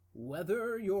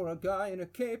Whether you're a guy in a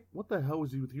cape What the hell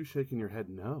was with you shaking your head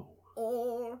no?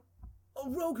 or a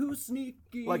rogue who's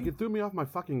sneaky, Like, it threw me off my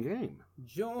fucking game.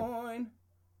 join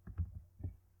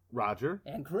Roger.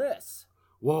 and Chris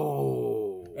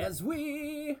Whoa. as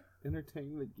we...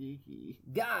 Entertain the geeky.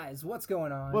 Guys, what's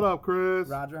going on? What up, Chris?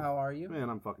 Roger, how are you? Man,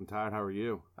 I'm fucking tired. How are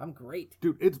you? I'm great.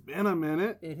 Dude, it's been a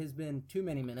minute. It has been too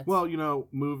many minutes. Well, you know,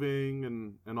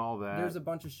 moving and all that. There's a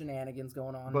bunch of shenanigans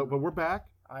going on. But we're back.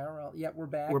 IRL. Yeah, we're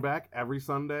back. We're back every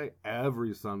Sunday.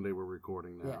 Every Sunday we're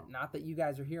recording now. Yeah, not that you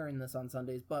guys are hearing this on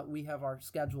Sundays, but we have our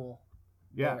schedule.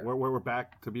 Yeah, there. we're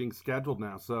back to being scheduled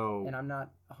now. So And I'm not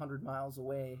 100 miles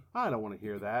away. I don't want to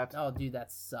hear that. Oh, dude,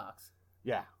 that sucks.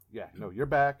 Yeah. No, you're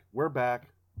back. We're back.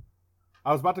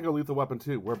 I was about to go Lethal Weapon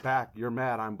 2. We're back. You're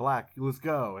mad. I'm black. Let's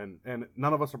go. And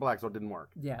none of us are black, so it didn't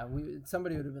work. Yeah,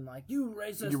 somebody would have been like, "You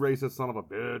racist." You racist son of a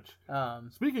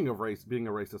bitch. Speaking of being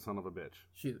a racist son of a bitch.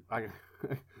 Shoot.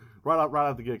 right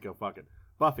out the get-go, fuck it.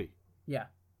 Buffy. Yeah.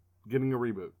 Getting a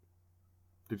reboot.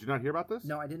 Did you not hear about this?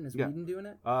 No, I didn't. Is Yeah. Whedon doing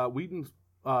it? Whedon's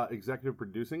executive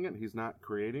producing it. He's not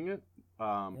creating it.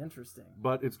 Interesting.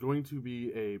 But it's going to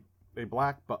be a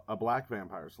black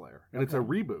vampire slayer, and it's a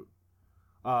Okay.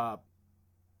 reboot.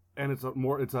 And it's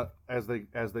as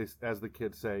the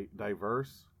kids say,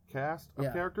 diverse cast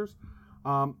of characters.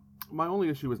 My only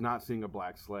issue is not seeing a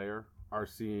black slayer or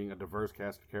seeing a diverse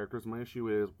cast of characters. My issue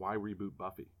is, why reboot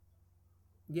Buffy?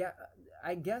 Yeah,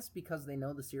 I guess because they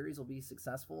know the series will be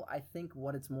successful. I think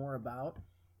what it's more about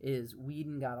is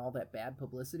Whedon got all that bad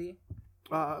publicity.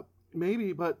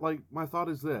 Maybe, but like my thought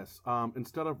is this: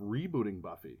 instead of rebooting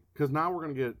Buffy, because now we're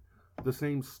gonna get the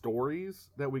same stories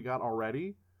that we got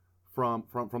already from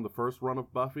the first run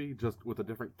of Buffy, just with a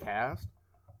different cast.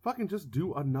 Fucking just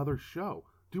do another show.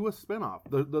 Do a spinoff.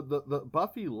 The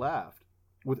Buffy left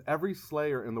with every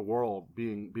Slayer in the world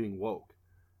being woke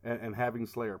and having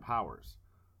Slayer powers.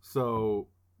 So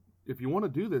if you want to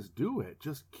do this, do it.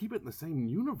 Just keep it in the same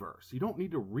universe. You don't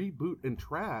need to reboot and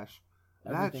trash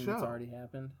that Everything show. that's already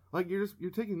happened. Like you're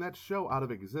taking that show out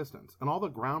of existence, and all the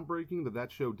groundbreaking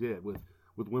that show did with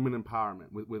women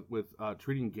empowerment, with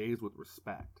treating gays with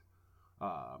respect.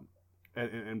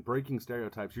 And breaking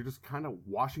stereotypes, you're just kind of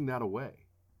washing that away.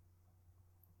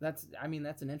 That's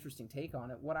an interesting take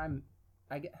on it.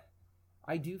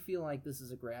 I do feel like this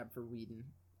is a grab for Whedon.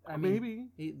 Maybe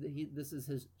this is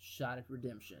his shot at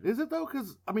redemption. Is it though?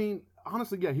 Because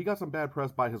honestly, yeah, he got some bad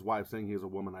press by his wife saying he is a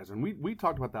womanizer, and we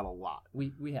talked about that a lot.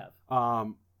 We have.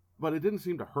 But it didn't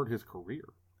seem to hurt his career.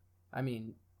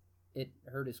 It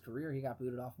hurt his career. He got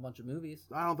booted off a bunch of movies.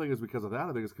 I don't think it's because of that.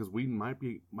 I think it's because Whedon might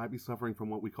be suffering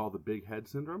from what we call the big head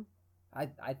syndrome.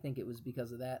 I think it was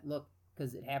because of that. Look,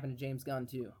 because it happened to James Gunn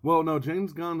too. Well, no,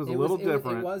 James Gunn is a little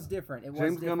different. It was different.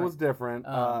 James Gunn was different.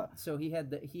 So he had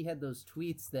those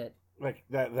tweets that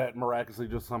that miraculously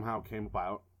just somehow came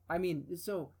about.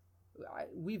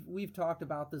 We've talked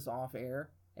about this off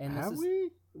air, and have we?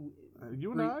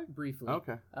 You and I briefly.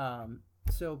 Okay.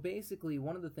 So basically,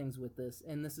 one of the things with this,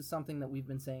 and this is something that we've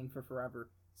been saying for forever,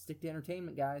 stick to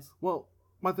entertainment, guys. Well,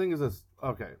 my thing is this.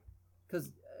 Okay.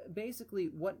 Because basically,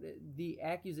 what the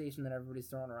accusation that everybody's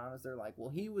throwing around is they're like, well,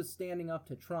 he was standing up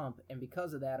to Trump, and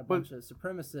because of that, a bunch of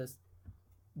supremacists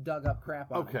dug up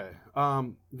crap on him. Okay.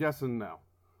 Yes and no.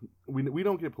 We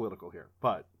don't get political here,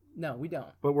 but... No, we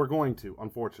don't. But we're going to,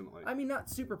 unfortunately. Not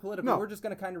super political. No. We're just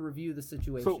going to kind of review the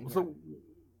situation. So,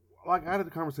 like, I had a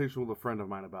conversation with a friend of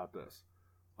mine about this.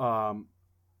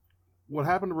 What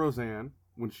happened to Roseanne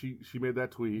when she made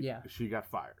that tweet? Yeah. She got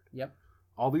fired. Yep.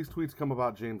 All these tweets come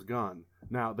about James Gunn.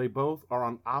 Now, they both are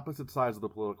on opposite sides of the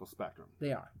political spectrum.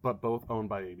 They are. But both owned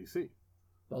by ABC.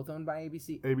 Both owned by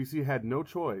ABC. ABC had no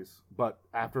choice but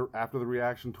after the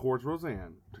reaction towards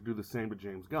Roseanne to do the same to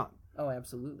James Gunn. Oh,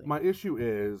 absolutely. My issue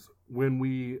is when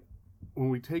we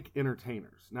take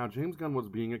entertainers. Now, James Gunn was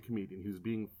being a comedian. He was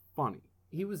being funny.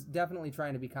 He was definitely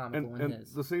trying to be comical in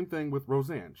his. The same thing with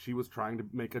Roseanne. She was trying to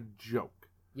make a joke.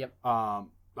 Yep.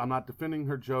 I'm not defending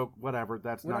her joke, whatever.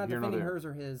 That's we're not not here nor defending there. hers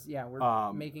or his. Yeah,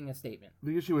 we're making a statement.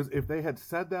 The issue is if they had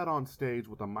said that on stage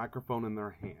with a microphone in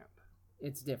their hand.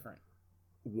 It's different.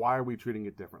 Why are we treating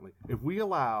it differently? If we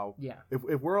allow,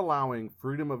 if we're allowing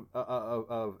freedom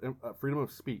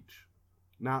of speech,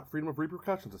 not freedom of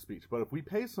repercussions of speech, but if we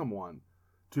pay someone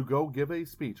to go give a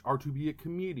speech or to be a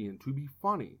comedian, to be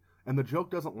funny, and the joke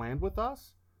doesn't land with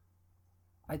us,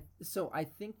 I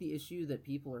think the issue that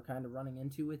people are kind of running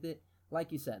into with it,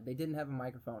 like you said, they didn't have a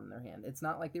microphone in their hand. It's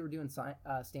not like they were doing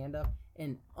stand-up,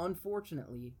 and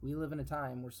unfortunately, we live in a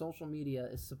time where social media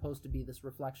is supposed to be this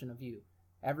reflection of you.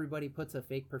 Everybody puts a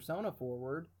fake persona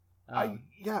forward.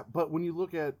 But when you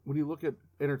look at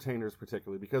entertainers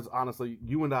particularly, because honestly,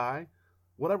 you and I,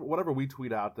 whatever we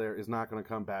tweet out there is not going to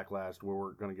come backlash where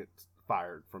we're going to get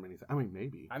fired from anything. I mean,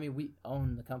 maybe. I mean, we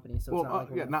own the company, so it's not like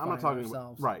we're I'm not talking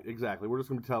ourselves. Right, exactly. We're just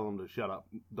going to tell them to shut up,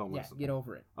 don't listen. Yeah, get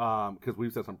over it. Because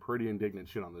we've said some pretty indignant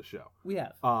shit on this show. We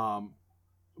have.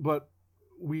 But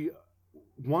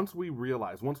once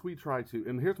we try to,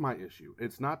 and here's my issue.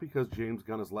 It's not because James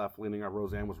Gunn is left leaning or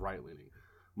Roseanne was right leaning.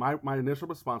 My initial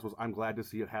response was, I'm glad to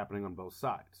see it happening on both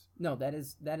sides. No, that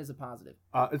is a positive.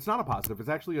 It's not a positive.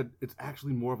 It's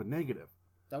actually more of a negative.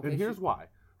 Okay, and here's why.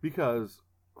 Because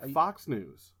Fox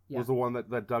News was the one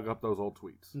that dug up those old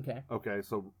tweets. Okay. Okay,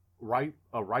 so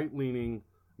a right-leaning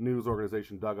news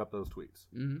organization dug up those tweets.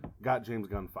 Mm-hmm. Got James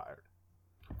Gunn fired.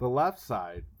 The left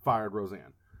side fired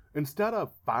Roseanne. Instead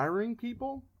of firing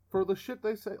people for the shit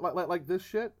they say, like this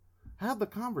shit, have the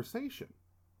conversation.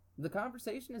 The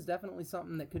conversation is definitely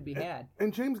something that could be had.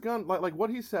 And James Gunn, like what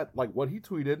he said, like what he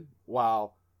tweeted,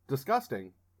 while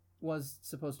disgusting, was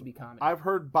supposed to be comedy. I've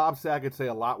heard Bob Saget say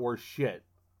a lot worse shit.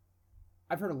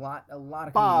 I've heard a lot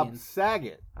of Bob comedians.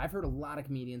 Saget. I've heard a lot of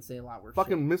comedians say a lot worse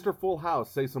Fucking shit. Mr. Full House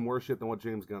say some worse shit than what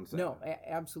James Gunn said. No,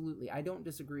 absolutely. I don't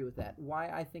disagree with that. Why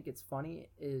I think it's funny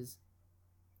is,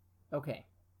 okay,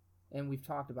 and we've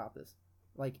talked about this.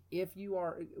 Like, if you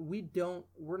are,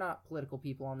 we're not political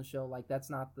people on the show. Like, that's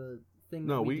not the thing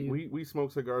that we do. We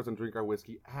smoke cigars and drink our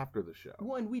whiskey after the show.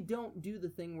 Well, and we don't do the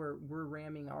thing where we're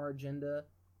ramming our agenda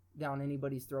down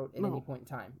anybody's throat at any point in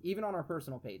time, even on our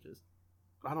personal pages.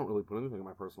 I don't really put anything on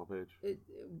my personal page.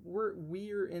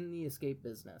 We're in the escape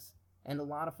business, and a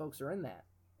lot of folks are in that.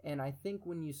 And I think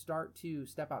when you start to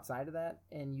step outside of that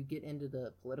and you get into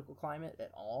the political climate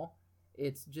at all,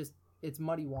 it's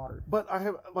muddy water. But I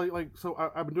have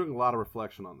I've been doing a lot of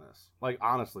reflection on this. Like,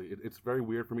 honestly, it's very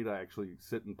weird for me to actually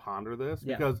sit and ponder this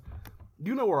because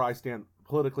you know where I stand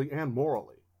politically and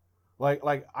morally.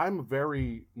 Like I'm a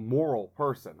very moral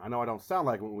person. I know I don't sound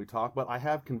like it when we talk, but I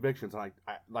have convictions, and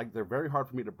I like they're very hard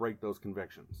for me to break those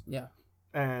convictions. Yeah.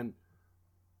 And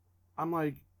I'm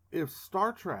like, if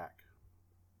Star Trek,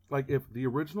 like if the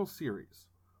original series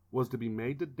was to be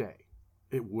made today,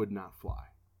 it would not fly.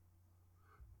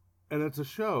 And it's a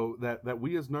show that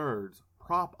we as nerds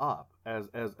prop up as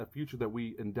a future that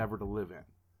we endeavor to live in.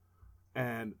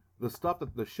 And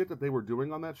the shit that they were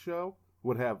doing on that show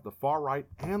would have the far right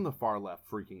and the far left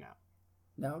freaking out.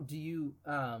 Now, do you,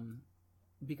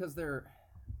 because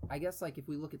I guess, like, if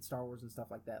we look at Star Wars and stuff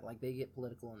like that, like, they get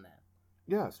political in that.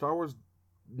 Yeah, Star Wars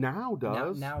now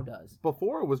does. Now does.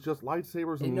 Before, it was just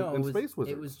lightsabers and space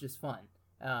wizards. It was just fun.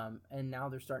 And now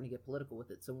they're starting to get political with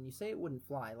it. So when you say it wouldn't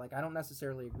fly, like, I don't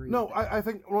necessarily agree with that. I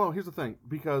think, well, here's the thing.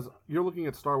 Because you're looking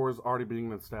at Star Wars already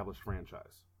being an established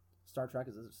franchise. Star Trek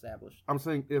is established. I'm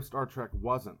saying if Star Trek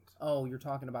wasn't. Oh, you're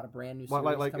talking about a brand new series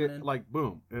coming in? Like,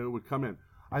 boom, it would come in.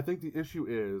 I think the issue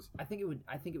is... I think it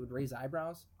would raise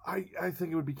eyebrows. I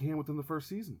think it would be canned within the first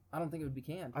season. I don't think it would be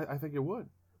canned. I think it would.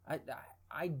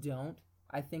 I don't.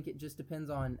 I think it just depends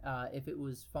on if it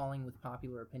was falling with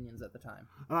popular opinions at the time.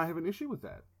 And I have an issue with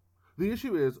that. The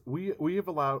issue is we have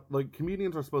allowed... Like,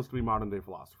 comedians are supposed to be modern-day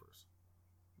philosophers.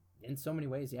 In so many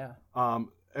ways, yeah.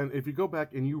 And if you go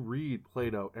back and you read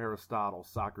Plato, Aristotle,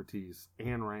 Socrates,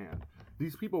 Ayn Rand,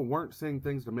 these people weren't saying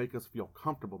things to make us feel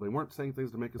comfortable. They weren't saying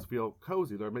things to make us feel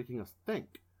cozy. They're making us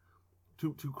think,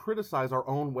 to criticize our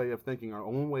own way of thinking, our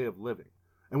own way of living.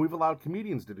 And we've allowed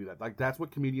comedians to do that. Like, that's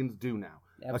what comedians do now.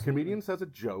 Absolutely. A comedian says a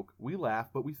joke, we laugh,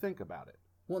 but we think about it.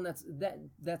 Well, and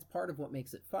that's part of what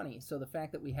makes it funny. So the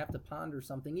fact that we have to ponder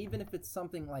something, even if it's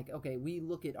something like, okay, we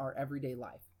look at our everyday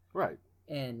life. Right.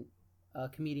 And a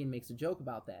comedian makes a joke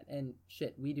about that. And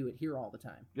shit, we do it here all the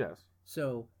time. Yes.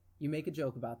 So you make a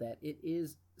joke about that. It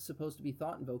is supposed to be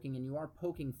thought-invoking, and you are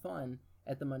poking fun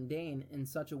at the mundane in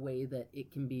such a way that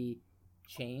it can be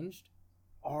changed.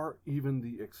 Or even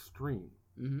the extreme.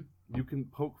 Mm-hmm. You can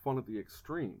poke fun at the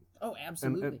extreme. Oh,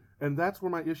 absolutely. And that's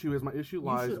where my issue is. My issue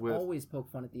lies with... You should always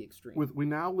poke fun at the extreme. We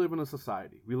now live in a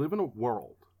society. We live in a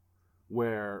world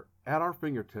where at our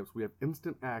fingertips we have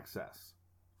instant access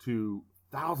to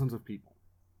thousands of people.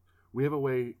 We have a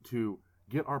way to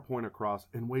get our point across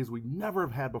in ways we never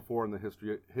have had before in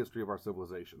the history of our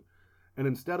civilization. And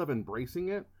instead of embracing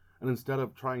it, and instead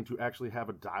of trying to actually have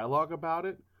a dialogue about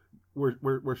it,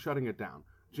 we're shutting it down.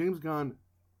 James Gunn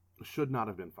should not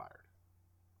have been fired.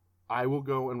 I will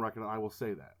go and recognize. I will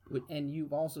say that. And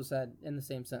you've also said in the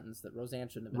same sentence that Roseanne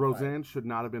shouldn't have been fired. Roseanne should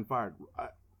not have been fired.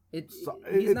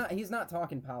 He's not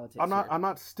talking politics. I'm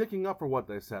not sticking up for what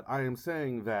they said. I am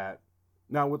saying that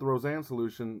now with the Roseanne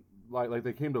solution, like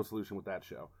they came to a solution with that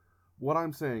show. What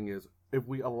I'm saying is, if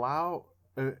we allow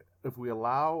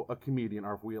a comedian,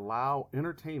 or if we allow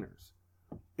entertainers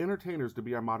to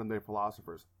be our modern day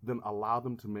philosophers, then allow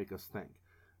them to make us think.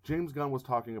 James Gunn was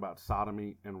talking about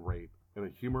sodomy and rape in a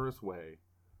humorous way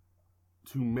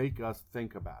to make us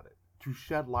think about it, to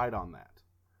shed light on that.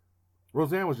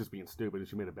 Roseanne was just being stupid and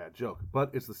she made a bad joke,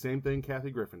 but it's the same thing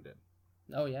Kathy Griffin did.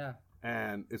 Oh, yeah.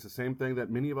 And it's the same thing that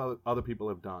many of other people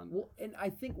have done. Well, and I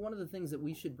think one of the things that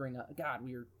we should bring up, God,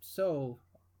 we are so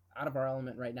out of our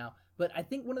element right now, but I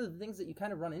think one of the things that you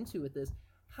kind of run into with this,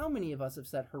 how many of us have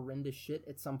said horrendous shit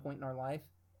at some point in our life?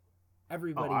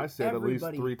 Everybody. I say it at least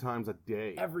 3 times a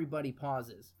day. Everybody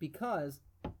pauses because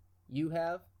you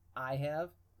have, I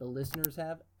have, the listeners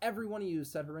have, every one of you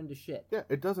has said horrendous shit. Yeah,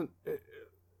 it doesn't...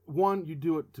 one, you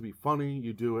do it to be funny,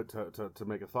 you do it to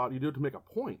make a thought, you do it to make a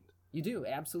point. You do,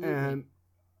 absolutely. And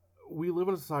we live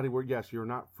in a society where, yes, you're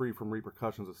not free from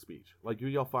repercussions of speech. Like, you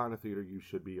yell fire in a theater, you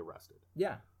should be arrested.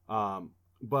 Yeah.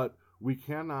 But we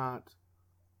cannot...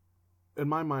 In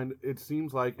my mind, it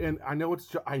seems like, and I know it's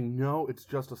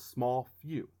just a small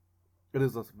few. It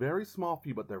is a very small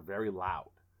few, but they're very loud.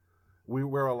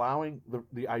 We're allowing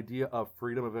the idea of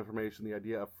freedom of information, the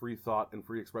idea of free thought and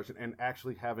free expression, and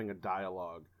actually having a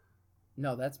dialogue.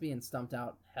 No, that's being stumped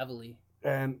out heavily.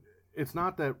 And it's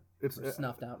not that it's or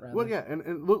snuffed out, rather. Well, yeah,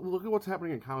 and look at what's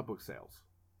happening in comic book sales.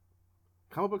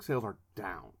 Comic book sales are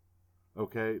down.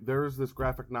 Okay, there's this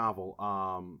graphic novel.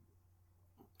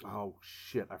 Oh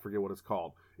shit, I forget what it's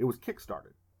called. It was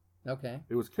kickstarted. Okay.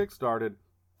 It was kickstarted,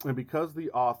 and because the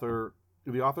author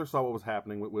saw what was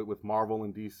happening with Marvel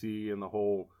and DC and the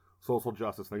whole social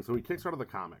justice thing, so he kickstarted the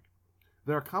comic.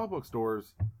 There are comic book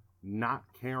stores not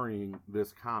carrying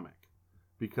this comic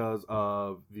because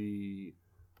of the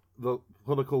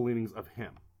political leanings of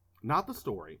him, not the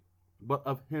story, but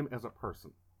of him as a person.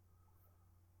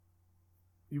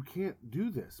 You can't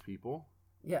do this, people.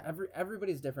 Yeah,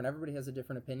 everybody's different. Everybody has a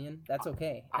different opinion. That's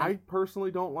okay. I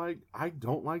personally don't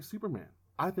like Superman.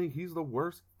 I think he's the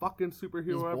worst fucking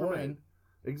superhero ever made.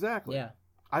 Exactly. Yeah.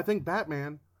 I think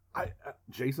Batman.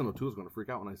 Jason O'Toole is going to freak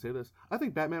out when I say this. I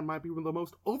think Batman might be one of the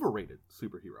most overrated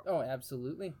superhero. Oh,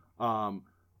 absolutely.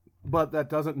 But that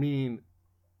doesn't mean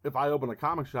if I open a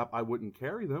comic shop, I wouldn't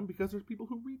carry them because there's people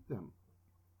who read them.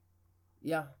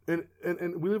 Yeah.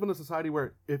 And we live in a society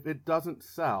where if it doesn't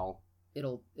sell, it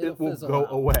will go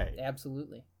away.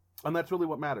 Absolutely. And that's really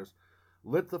what matters.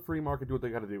 Let the free market do what they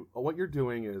got to do. What you're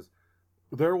doing is,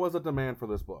 there was a demand for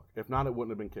this book. If not, it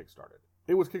wouldn't have been kickstarted.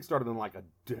 It was kickstarted in like a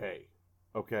day.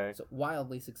 Okay? So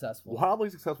wildly successful. Wildly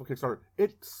successful Kickstarter.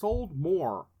 It sold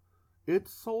more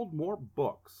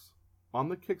books on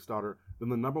the Kickstarter than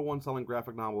the number one selling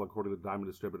graphic novel according to the Diamond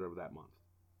Distributor of that month.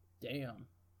 Damn.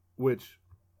 Which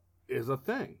is a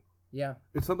thing. Yeah.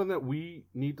 It's something that we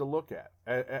need to look at.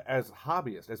 As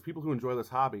hobbyists, as people who enjoy this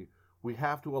hobby, we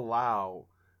have to allow...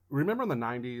 Remember in the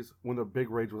 90s when the big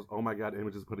rage was, oh my god,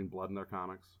 Image is putting blood in their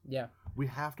comics? Yeah. We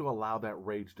have to allow that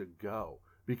rage to go.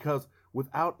 Because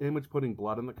without Image putting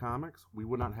blood in the comics, we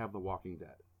would not have The Walking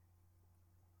Dead.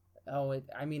 Oh,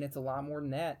 it's a lot more than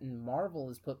that, and Marvel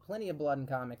has put plenty of blood in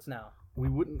comics now. We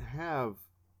wouldn't have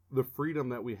the freedom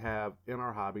that we have in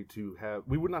our hobby to have...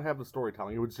 We would not have the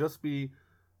storytelling. It would just be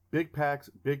big packs,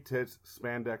 big tits,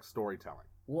 spandex storytelling.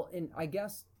 Well, and I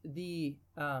guess the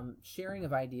sharing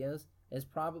of ideas is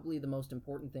probably the most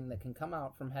important thing that can come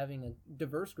out from having a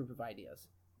diverse group of ideas.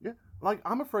 Yeah, like,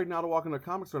 I'm afraid now to walk into a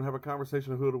comic store and have a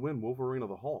conversation of who to win, Wolverine or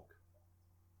the Hulk.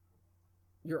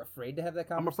 You're afraid to have that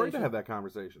conversation? I'm afraid to have that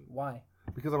conversation. Why?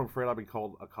 Because I'm afraid I'll be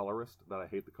called a colorist, that I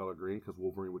hate the color green, because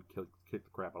Wolverine would kick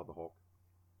the crap out of the Hulk.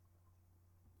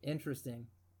 Interesting.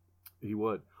 He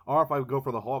would. Or if I go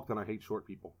for the Hulk, then I hate short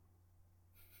people.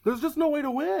 There's just no way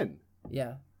to win.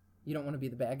 Yeah. You don't want to be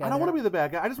the bad guy. I don't want to be the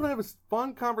bad guy. I just want to have a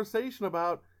fun conversation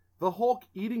about the Hulk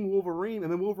eating Wolverine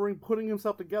and then Wolverine putting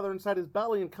himself together inside his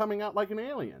belly and coming out like an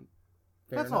alien.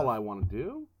 That's all I want to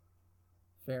do.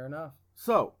 Fair enough.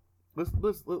 So, let's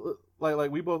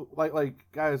we both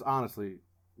guys, honestly,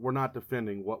 we're not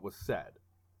defending what was said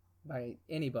by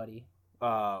anybody.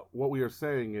 What we are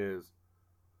saying is,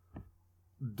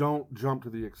 don't jump to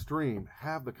the extreme.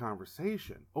 Have the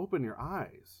conversation. Open your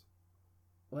eyes.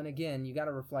 Well, and again, you got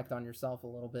to reflect on yourself a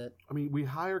little bit. I mean, we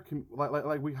hire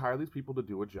we hire these people to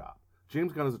do a job.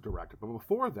 James Gunn is a director, but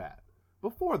before that,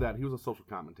 he was a social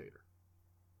commentator.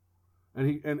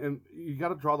 And you got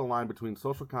to draw the line between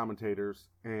social commentators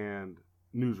and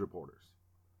news reporters.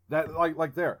 That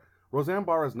Roseanne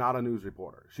Barr is not a news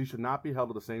reporter. She should not be held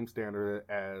to the same standard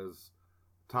as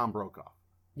Tom Brokaw.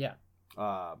 Yeah.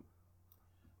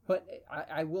 But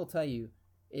I will tell you,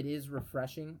 it is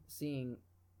refreshing seeing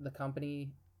the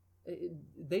company.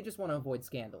 They just want to avoid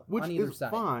scandal, which on either is side.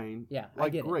 Fine. Yeah, like, I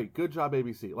get great, good job,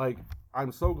 ABC. Like,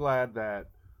 I'm so glad that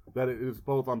that it's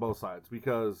both on both sides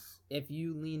because If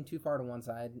you lean too far to one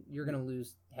side, you're going to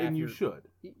lose half and you your... should.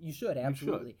 You should,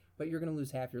 absolutely. But you're going to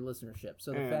lose half your listenership.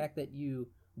 So the fact that you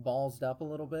ballsed up a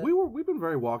little bit... We've been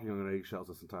very walking on eggshells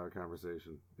this entire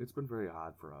conversation. It's been very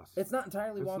odd for us. It's not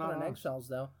entirely walking on eggshells,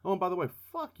 though. Oh, and by the way,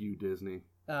 fuck you, Disney.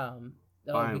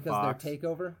 Because Fox. their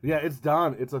takeover? Yeah, it's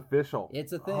done. It's official.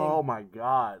 It's a thing. Oh, my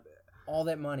God. All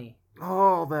that money.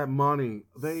 Oh, that money.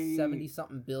 They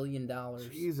 70-something billion.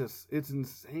 Jesus, it's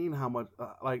insane how much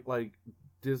like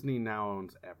Disney now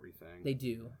owns everything. They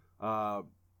do.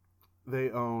 They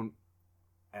own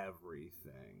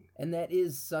everything. And that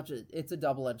is it's a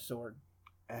double-edged sword.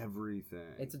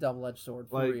 Everything. It's a double-edged sword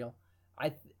for real.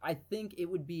 I think it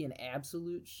would be an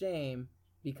absolute shame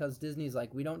because Disney's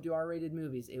like, we don't do R-rated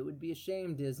movies. It would be a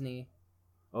shame, Disney.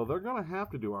 Oh, they're going to have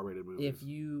to do R-rated movies. If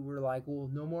you were like, well,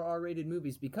 no more R-rated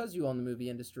movies because you own the movie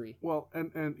industry. Well,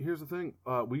 and here's the thing.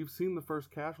 We've seen the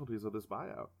first casualties of this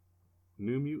buyout.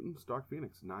 New Mutants, Dark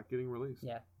Phoenix, not getting released.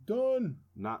 Yeah. Done.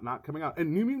 Not coming out.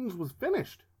 And New Mutants was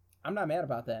finished. I'm not mad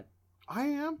about that. I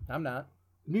am. I'm not.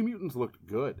 New Mutants looked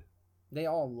good. They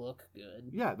all look good.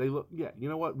 Yeah, they look. Yeah, you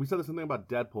know what? We said the same thing about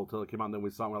Deadpool till it came out, and then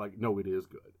we saw it, and we're like, no, it is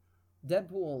good.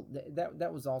 Deadpool,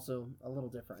 that was also a little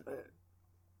different.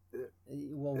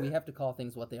 Well, we have to call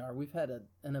things what they are. We've had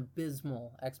an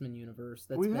abysmal X-Men universe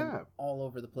that's been all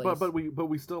over the place. But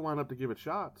we still line up to give it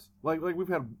shots. Like we've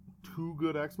had 2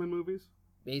 good X-Men movies.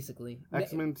 Basically.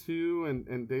 X-Men 2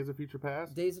 and Days of Future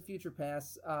Past. Days of Future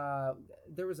Past.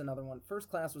 There was another one. First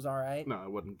Class was all right. No,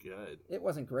 it wasn't good. It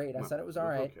wasn't great. I said it was all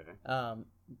right. Okay.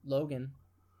 Logan.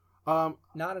 Not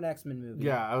an X-Men movie.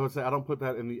 Yeah, I would say I don't put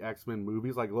that in the X-Men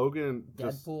movies. Like Logan.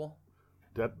 Deadpool.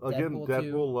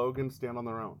 Deadpool, Logan stand on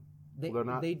their own. They're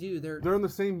not. They do. They're in the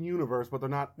same universe, but they're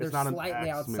not. They're it's not slightly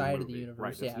an X-Men outside movie. of the universe.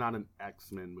 Right. Yeah. It's not an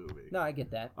X-Men movie. No, I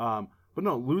get that. But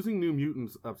no, losing New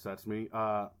Mutants upsets me.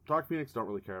 Dark Phoenix don't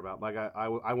really care about. Like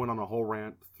I went on a whole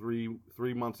rant 3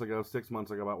 months ago, 6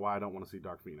 months ago about why I don't want to see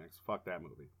Dark Phoenix. Fuck that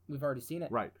movie. We've already seen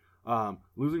it. Right.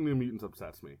 Losing New Mutants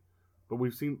upsets me. But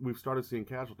we've started seeing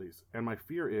casualties, and my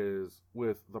fear is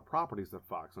with the properties that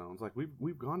Fox owns. Like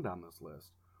we've gone down this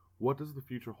list. What does the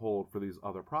future hold for these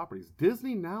other properties?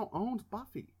 Disney now owns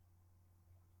Buffy.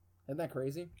 Isn't that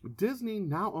crazy? Disney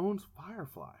now owns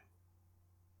Firefly.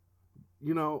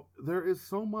 You know, there is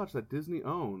so much that Disney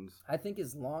owns. I think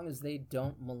as long as they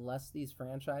don't molest these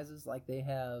franchises like they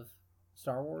have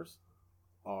Star Wars.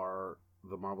 Or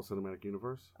the Marvel Cinematic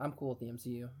Universe. I'm cool with the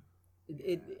MCU.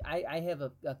 I have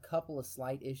a couple of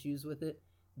slight issues with it,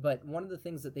 but one of the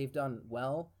things that they've done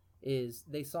well is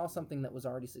they saw something that was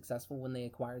already successful when they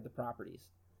acquired the properties.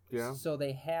 Yeah. So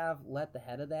they have let the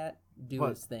head of that do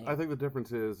his thing. I think the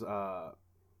difference is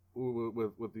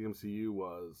with the MCU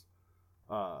was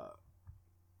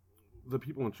the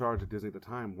people in charge of Disney at the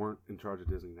time weren't in charge of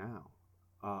Disney now.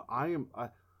 I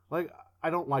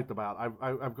don't like the bat.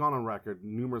 I've gone on record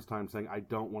numerous times saying I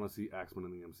don't want to see X-Men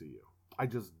in the MCU. I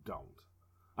just don't.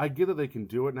 I get that they can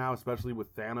do it now, especially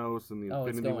with Thanos and the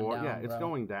Infinity War. Down, it's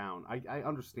going down. I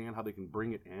understand how they can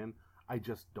bring it in. I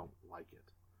just don't like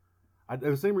it.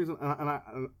 The same reason, and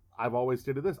I've always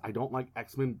stated this, I don't like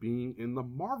X-Men being in the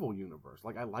Marvel universe.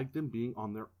 Like, I like them being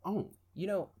on their own. You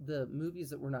know, the movies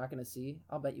that we're not going to see,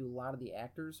 I'll bet you a lot of the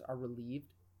actors are relieved.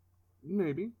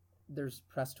 Maybe. There's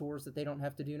press tours that they don't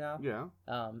have to do now. Yeah.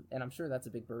 And I'm sure that's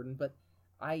a big burden, but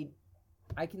I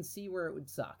can see where it would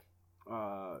suck.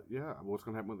 Yeah. What's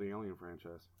going to happen with the Alien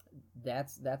franchise?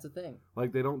 That's a thing.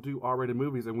 Like, they don't do R-rated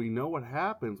movies, and we know what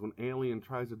happens when Alien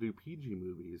tries to do PG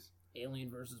movies. Alien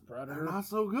versus Predator. They're not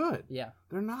so good. Yeah.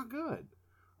 They're not good.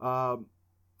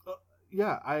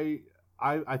 Yeah,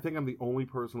 I think I'm the only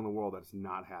person in the world that's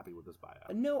not happy with this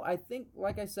buyout. No, I think,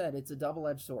 like I said, it's a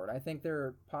double-edged sword. I think there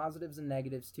are positives and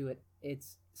negatives to it.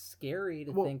 It's scary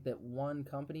to think that one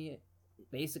company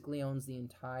basically owns the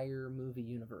entire movie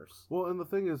universe. Well, and the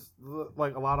thing is,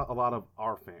 like a lot of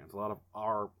our fans, a lot of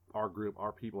our group,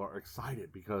 our people are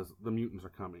excited because the mutants are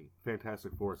coming.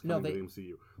 Fantastic Four is coming to the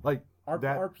MCU. Like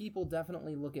our people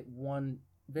definitely look at one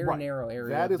very narrow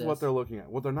area. That is what they're looking at.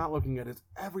 What they're not looking at is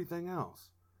everything else.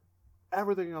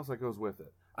 Everything else that goes with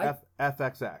it.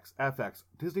 FX.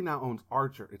 Disney now owns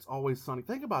Archer. It's Always Sunny.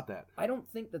 Think about that. I don't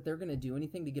think that they're going to do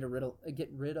anything to get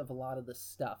rid of a lot of the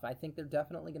stuff. I think they're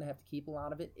definitely going to have to keep a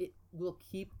lot of it. It will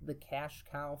keep the cash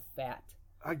cow fat.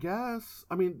 I guess.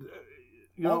 I mean,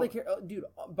 all they care, dude.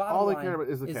 Bottom line care about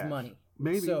is cash. Money.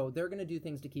 Maybe. So they're going to do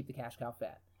things to keep the cash cow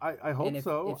fat. I hope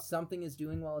so. If something is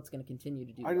doing well, it's going to continue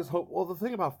to do. I just hope. Well, the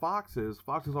thing about Fox is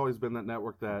Fox has always been that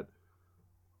network that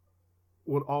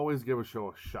would always give a show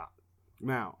a shot.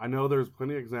 Now, I know there's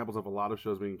plenty of examples of a lot of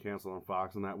shows being canceled on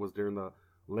Fox, and that was during the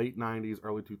late 90s,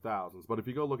 early 2000s. But if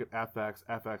you go look at FX,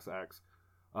 FXX,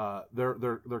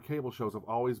 their cable shows have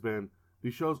always been,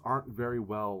 these shows aren't very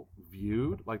well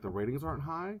viewed, like the ratings aren't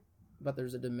high. But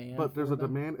there's a demand. But there's for a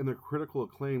them. demand and their critical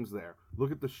acclaims there.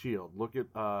 Look at The Shield. Look at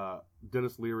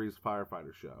Dennis Leary's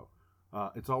firefighter show.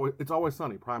 It's always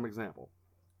Sunny, prime example.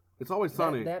 It's Always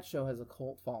Sunny. That show has a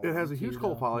cult following. It has a huge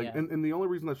cult following, yeah. and the only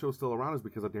reason that show's still around is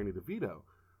because of Danny DeVito.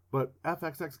 But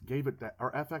FX gave it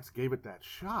that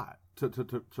shot to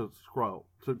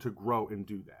grow and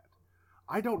do that.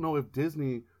 I don't know if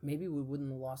Disney. Maybe we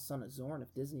wouldn't have lost Son of Zorn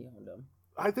if Disney owned them.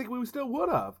 I think we still would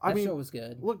have. That show was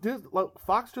good. Look,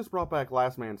 Fox just brought back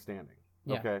Last Man Standing.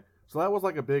 Yeah. Okay, so that was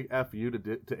like a big FU to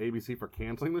ABC for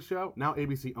canceling the show. Now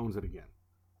ABC owns it again.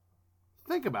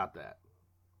 Think about that.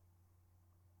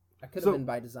 It could have been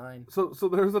by design. So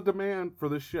there's a demand for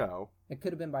this show. It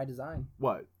could have been by design.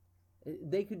 What?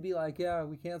 They could be like, yeah,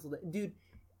 we canceled it. Dude,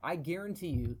 I guarantee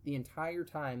you the entire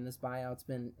time this buyout's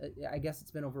been, I guess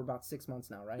it's been over about 6 months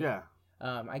now, right? Yeah.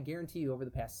 I guarantee you over the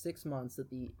past 6 months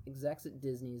that the execs at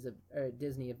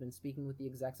Disney have been speaking with the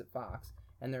execs at Fox,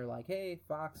 and they're like, hey,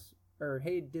 Fox, or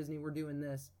hey, Disney, we're doing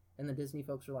this. And the Disney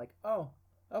folks are like, oh,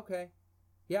 okay.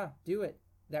 Yeah, do it.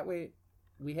 That way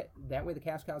the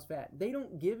cash cow's fat. They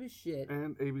don't give a shit.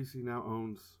 And ABC now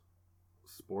owns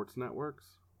sports networks.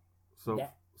 So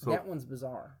that one's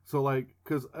bizarre. So like,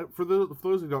 because for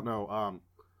those who don't know,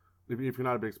 if you're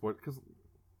not a big sports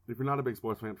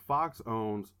fan, Fox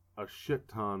owns a shit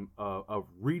ton of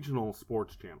regional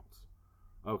sports channels.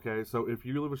 Okay, so if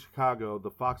you live in Chicago, the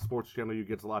Fox Sports channel you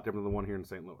get's a lot different than the one here in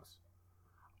St. Louis.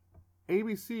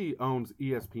 ABC owns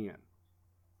ESPN.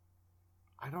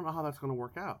 I don't know how that's going to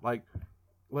work out. Like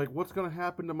what's going to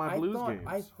happen to my Blues games?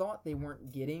 I thought they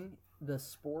weren't getting the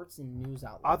sports and news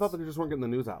outlets. I thought they just weren't getting the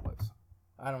news outlets.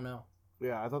 I don't know.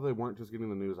 Yeah, I thought they weren't just getting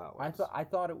the news outlets. I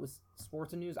thought it was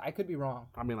sports and news. I could be wrong.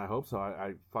 I mean, I hope so.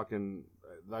 I fucking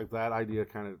like that idea.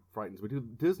 Kind of frightens me.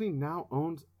 Dude, Disney now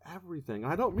owns everything.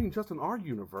 And I don't mean just in our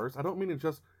universe. I don't mean in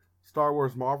just Star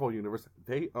Wars, Marvel universe.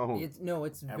 They own.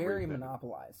 It's very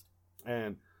monopolized.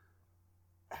 And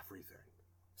everything.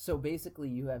 So basically,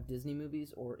 you have Disney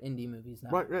movies or indie movies now.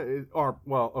 Right.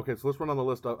 Okay. So let's run on the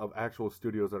list of actual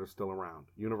studios that are still around.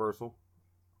 Universal,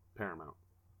 Paramount.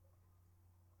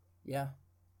 Yeah,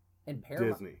 and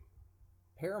Paramount. Disney.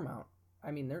 Paramount.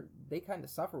 I mean, they kind of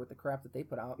suffer with the crap that they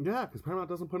put out. Yeah, because Paramount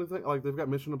doesn't put anything like they've got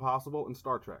Mission Impossible and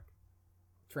Star Trek,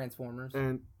 Transformers,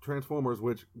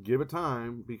 which give it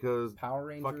time because Power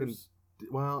Rangers.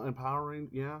 And Power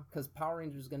Rangers, yeah, because Power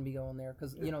Rangers is going to be going there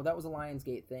because that was a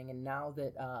Lionsgate thing, and now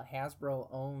that Hasbro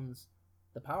owns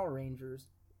the Power Rangers,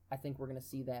 I think we're going to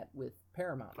see that with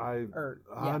Paramount.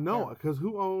 No, because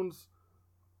who owns?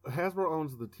 Hasbro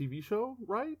owns the TV show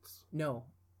rights? No,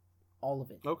 all of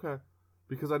it. Okay.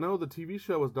 Because I know the TV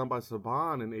show was done by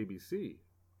Saban and ABC.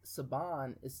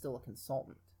 Saban is still a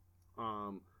consultant.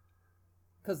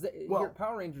 Because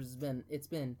Power Rangers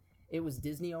it was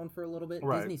Disney owned for a little bit.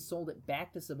 Right. Disney sold it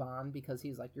back to Saban because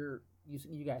he's like, you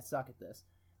guys suck at this.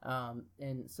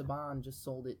 And Saban just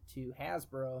sold it to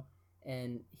Hasbro,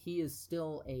 and he is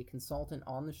still a consultant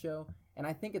on the show. And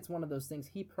I think it's one of those things,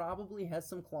 he probably has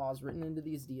some clause written into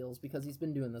these deals because he's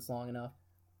been doing this long enough.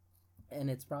 And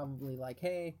it's probably like,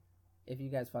 hey, if you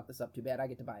guys fuck this up too bad, I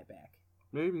get to buy it back.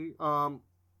 Maybe.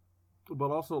 But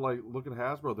also, like, look at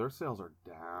Hasbro. Their sales are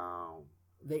down.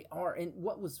 They are. And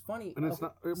what was funny... And it's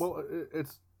not... Well,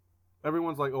 it's...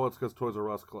 Everyone's like, oh, it's because Toys R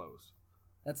Us closed.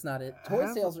 That's not it. Toy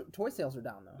sales are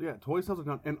down, though. Yeah, toy sales are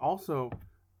down. And also,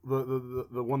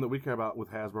 the one that we care about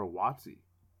with Hasbro, WotC,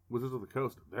 Wizards of the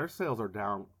Coast, their sales are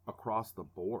down across the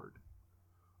board.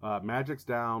 Magic's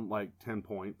down like 10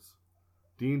 points.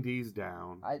 D&D's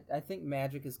down. I think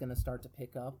Magic is going to start to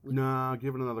pick up. Nah,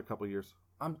 give it another couple years.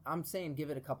 I'm saying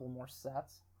give it a couple more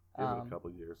sets. Give it a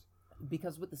couple years.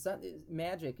 Because with the set,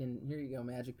 Magic, and here you go,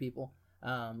 Magic people,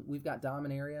 we've got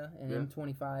Dominaria and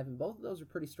M25, and both of those are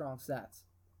pretty strong sets.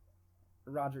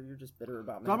 Roger, you're just bitter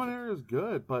about Magic. Dominaria is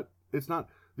good, but it's not...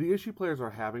 The issue players are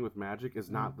having with Magic is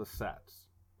not the sets.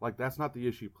 Like, that's not the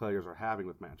issue players are having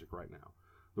with Magic right now.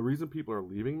 The reason people are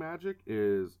leaving Magic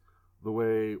is the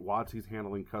way WotC's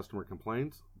handling customer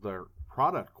complaints. Their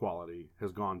product quality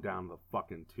has gone down the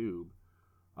fucking tube.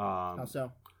 How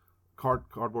so?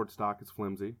 Cardboard stock is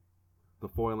flimsy. The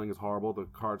foiling is horrible. The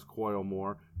cards coil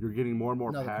more. You're getting more and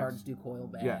more packs. No, the cards do coil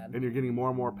bad. Yeah, and you're getting more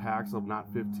and more packs of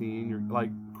not 15. You're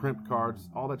like crimped cards,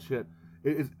 all that shit.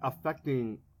 It is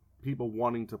affecting people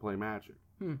wanting to play Magic.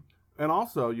 And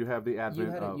also, you have the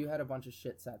advent you had a bunch of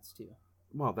shit sets, too.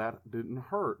 Well, that didn't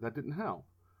hurt. That didn't help.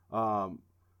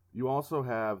 You also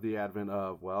have the advent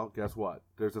of, well, guess what?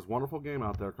 There's this wonderful game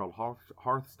out there called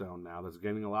Hearthstone now that's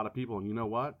gaining a lot of people, and you know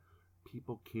what?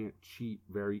 People can't cheat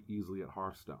very easily at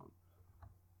Hearthstone.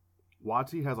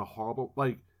 WotC has a horrible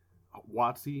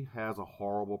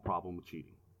problem with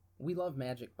cheating. We love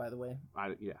Magic, by the way.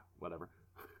 Yeah, whatever.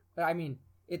 I mean,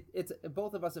 it's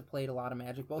both of us have played a lot of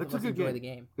Magic. Both It's of a us good enjoy game. the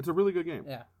game. It's a really good game.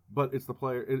 Yeah. But it's the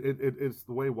player. It's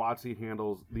the way WotC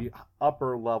handles the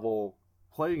upper level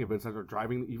playing events that are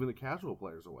driving even the casual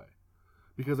players away.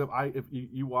 Because if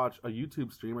you watch a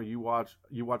YouTube stream or you watch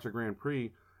a Grand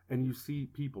Prix and you see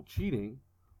people cheating,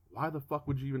 why the fuck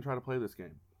would you even try to play this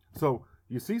game? So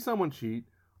you see someone cheat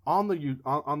on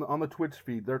the Twitch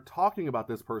feed. They're talking about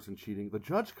this person cheating. The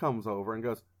judge comes over and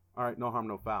goes, "All right, no harm,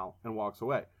 no foul," and walks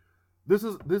away. This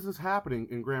is happening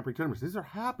in Grand Prix tournaments. These are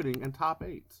happening in top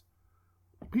 8s.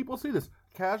 People see this.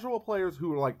 Casual players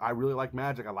who are like, I really like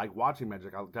Magic, I like watching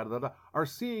Magic, are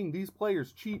seeing these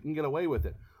players cheat and get away with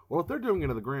it. Well, if they're doing it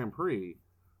in the Grand Prix,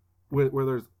 where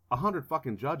there's 100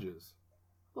 fucking judges,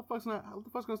 how the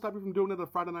fuck's gonna stop you from doing it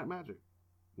at Friday Night Magic?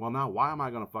 Well, now why am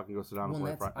I gonna fucking go sit down and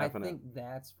play FNM? I think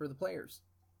that's for the players.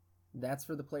 That's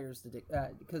for the players to do.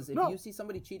 Because if you see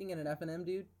somebody cheating in an FNM,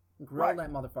 dude, grill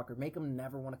that motherfucker. Make them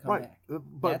never want to come back.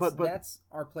 But that's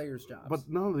our players' jobs. But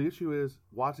no, the issue is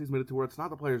WotC's made it to where it's not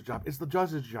the player's job; it's the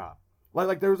judge's job.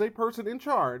 Like there's a person in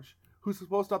charge who's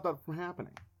supposed to stop that from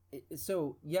happening.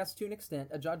 So yes, to an extent,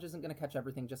 a judge isn't going to catch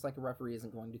everything, just like a referee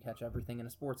isn't going to catch everything in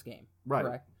a sports game. Right.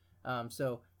 Correct.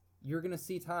 So you're going to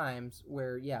see times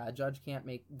where a judge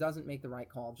doesn't make the right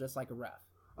call, just like a ref.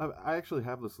 I actually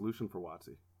have the solution for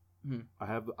WotC.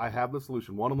 Mm-hmm. I have the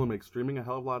solution. One of them makes streaming a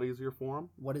hell of a lot easier for them.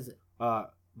 What is it?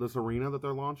 This arena that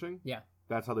they're launching. Yeah.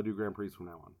 That's how they do Grand Prix from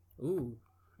now on. Ooh.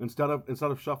 Instead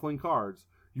of shuffling cards,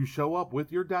 you show up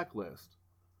with your deck list.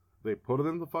 They put it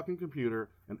in the fucking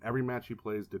computer, and every match you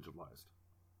play is digitalized.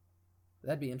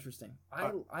 That'd be interesting.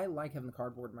 I like having the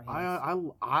cardboard in my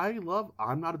hands.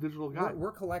 I'm not a digital guy.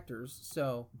 We're collectors,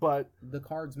 so but the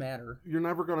cards matter. You're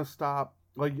never gonna stop.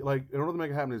 Like in order to make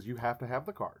it happen is you have to have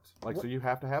the cards. So you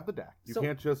have to have the deck. You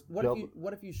can't just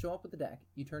what if you show up with the deck,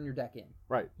 you turn your deck in.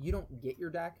 Right. You don't get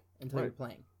your deck until you're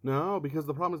playing. No, because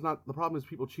the problem is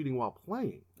people cheating while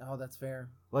playing. Oh, that's fair.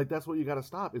 Like that's what you gotta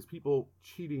stop is people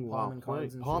cheating while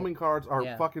playing. Palming shit. Cards are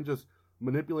fucking just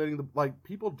manipulating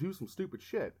people do some stupid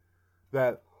shit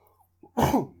that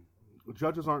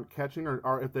judges aren't catching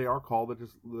or if they are called they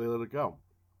let it go.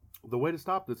 The way to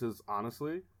stop this is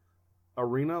honestly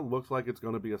Arena looks like it's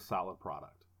going to be a solid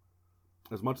product.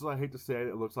 As much as I hate to say it,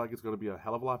 it looks like it's going to be a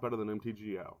hell of a lot better than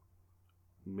MTGO.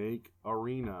 Make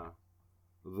Arena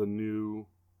the new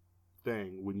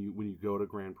thing when you go to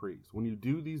Grand Prix. When you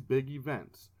do these big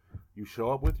events, you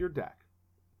show up with your deck,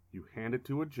 you hand it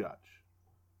to a judge,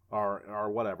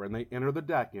 or whatever, and they enter the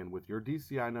deck in with your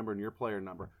DCI number and your player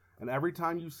number. And every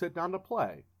time you sit down to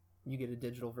play, you get a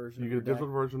digital version.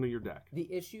 Version of your deck.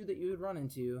 The issue that you would run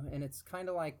into, and it's kind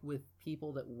of like with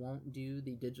people that won't do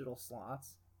the digital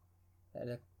slots at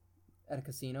a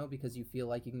casino because you feel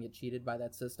like you can get cheated by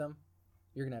that system.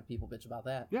 You're gonna have people bitch about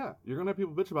that. Yeah, you're gonna have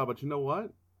people bitch about it. But you know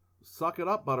what? Suck it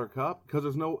up, Buttercup, because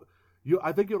there's no.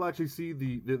 I think you'll actually see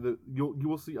you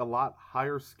will see a lot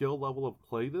higher skill level of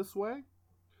play this way.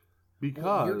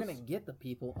 Because you're gonna get the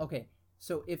people. Okay.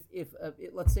 So if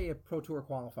let's say a Pro Tour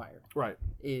qualifier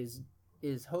is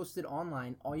hosted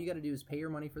online, all you got to do is pay your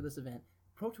money for this event.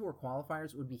 Pro Tour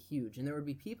qualifiers would be huge, and there would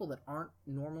be people that aren't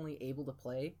normally able to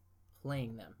play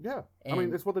playing them. Yeah, and I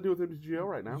mean that's what they do with MTGO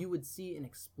right now. You would see an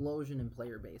explosion in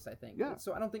player base, I think. Yeah.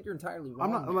 So I don't think you're entirely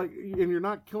wrong. I'm not and you're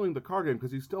not killing the card game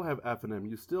because you still have FNM,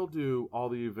 you still do all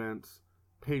the events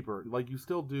paper, like you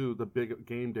still do the big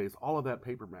game days, all of that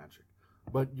paper magic,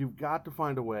 but you've got to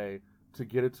find a way to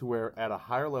get it to where at a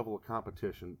higher level of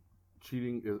competition,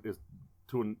 cheating is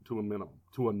to a minimum,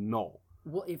 to a null.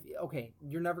 Well,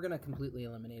 you're never gonna completely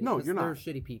eliminate it. No, you're not. There are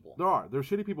shitty people. There are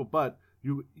shitty people, but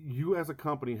you as a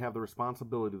company have the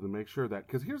responsibility to make sure that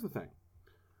because here's the thing,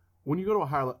 when you go to a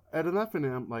higher at an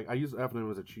FNM, like I use FNM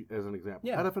as an example.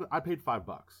 Yeah. At FNM, I paid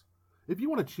 $5. If you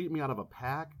want to cheat me out of a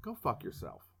pack, go fuck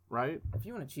yourself, right? If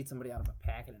you want to cheat somebody out of a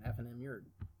pack at an FNM, you're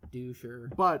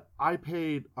doucher. But I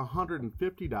paid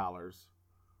 $150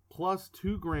 plus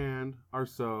 $2,000 or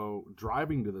so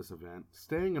driving to this event,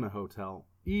 staying in a hotel,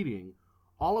 eating,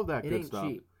 all of that good stuff.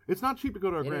 Cheap. It's not cheap to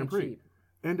go to a Grand Prix. Cheap.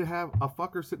 And to have a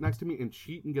fucker sit next to me and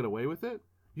cheat and get away with it,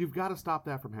 you've got to stop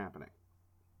that from happening.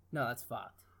 No, that's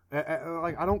fucked.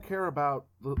 Like I don't care about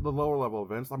the lower level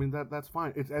events. I mean that's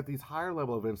fine. It's at these higher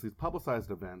level events, these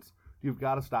publicized events, you've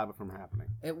got to stop it from happening.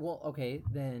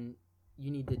 Then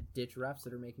you need to ditch refs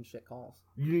that are making shit calls.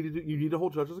 You need to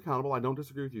hold judges accountable. I don't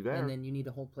disagree with you there. And then you need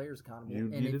to hold players accountable. You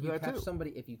and need to if do you that catch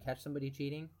too. if you catch somebody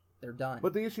cheating, they're done.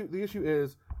 But the issue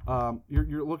is,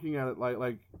 you're looking at it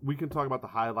like we can talk about the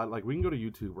highlight. Like we can go to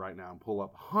YouTube right now and pull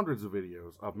up hundreds of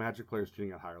videos of Magic players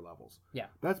cheating at higher levels. Yeah,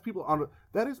 that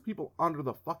is people under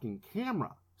the fucking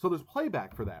camera. So there's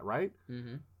playback for that, right?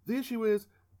 Mm-hmm. The issue is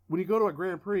when you go to a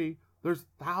Grand Prix, there's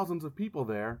thousands of people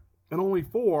there, and only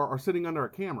 4 are sitting under a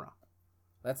camera.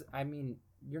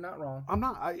 You're not wrong. I'm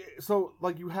not.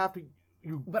 You have to.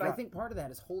 But I think part of that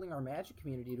is holding our Magic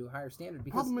community to a higher standard.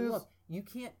 Because look, you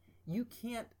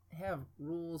can't have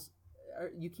rules.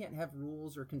 You can't have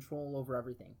rules or control over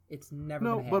everything. It's never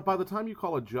gonna happen. But by the time you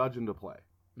call a judge into play,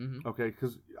 mm-hmm. okay,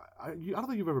 because I don't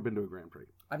think you've ever been to a Grand Prix.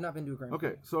 I've not been to a Grand Prix.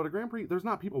 Okay, so at a Grand Prix, there's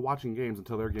not people watching games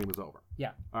until their game is over.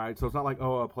 Yeah. All right, so it's not like,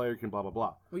 oh, a player can blah, blah,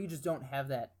 blah. Well, you just don't have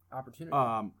that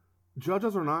opportunity.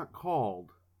 Judges are not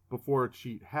called before a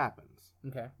cheat happens.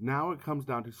 Okay. Now it comes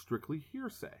down to strictly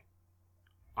hearsay.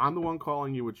 I'm the one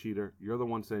calling you a cheater. You're the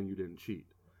one saying you didn't cheat.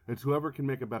 It's whoever can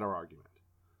make a better argument.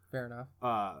 Fair enough.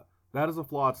 That is a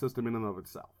flawed system in and of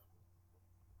itself.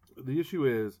 The issue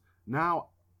is, now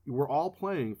we're all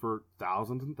playing for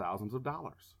thousands and thousands of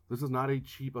dollars. This is not a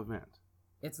cheap event.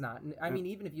 It's not. I mean,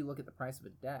 even if you look at the price of a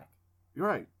deck. You're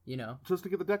right. You know. Just to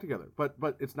get the deck together. But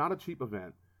it's not a cheap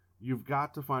event. You've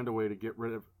got to find a way to get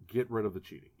rid of the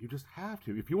cheating. You just have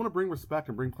to. If you want to bring respect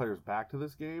and bring players back to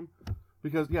this game,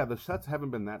 because the sets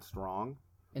haven't been that strong.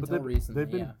 Until recently,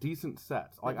 they've been decent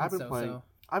sets. Like I've been so.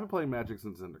 playing Magic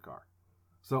since Zendikar.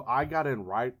 So I got in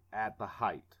right at the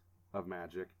height of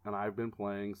Magic, and I've been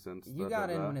playing since. You got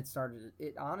in when it started.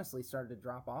 It honestly started to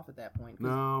drop off at that point.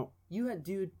 No. You had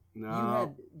you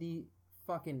had the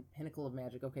fucking pinnacle of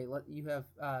Magic. Okay, you have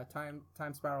time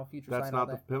spiral, future That's sign. not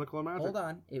the pinnacle of Magic. Hold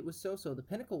on, it was so. The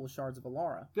pinnacle was Shards of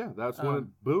Alara. Yeah, that's when it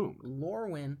boomed.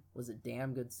 Lorwyn was a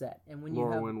damn good set, and when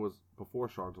Lorwyn was before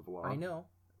Shards of Alara. I know.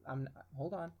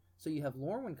 Hold on. So you have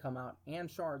Lorwyn come out and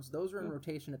Shards. Those are in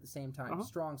rotation at the same time. Uh-huh.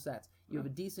 Strong sets. You have a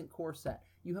decent core set.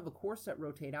 You have a core set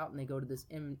rotate out, and they go to this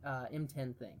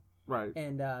M10 thing. Right.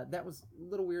 And that was a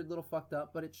little weird, little fucked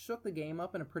up, but it shook the game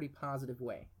up in a pretty positive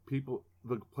way.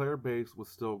 The player base was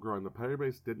still growing. The player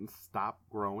base didn't stop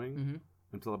growing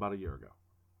until about a year ago.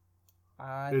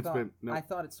 I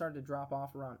thought it started to drop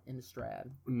off around Innistrad.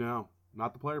 No,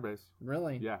 not the player base.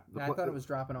 Really? Yeah. I thought it was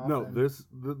dropping off. No, then.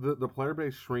 the player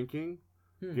base shrinking.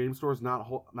 Game Store's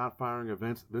not firing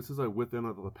events. This is a within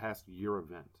of the past year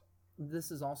event. This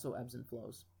is also ebbs and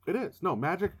flows. It is. No,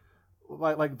 Magic,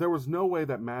 like there was no way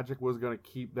that Magic was going to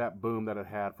keep that boom that it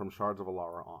had from Shards of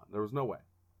Alara on. There was no way.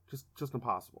 Just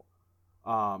impossible.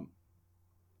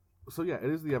 So yeah, it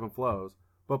is the ebb and flows,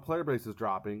 but player base is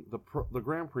dropping. The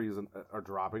Grand Prix are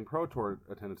dropping. Pro Tour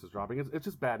attendance is dropping. It's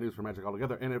just bad news for Magic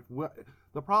altogether. And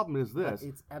the problem is this: but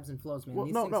it's ebbs and flows, man. Well,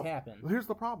 These things happen. Here's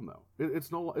the problem, though.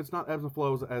 It's not ebbs and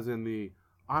flows as in the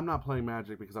I'm not playing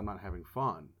Magic because I'm not having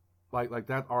fun, like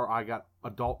that, or I got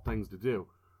adult things to do.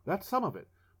 That's some of it.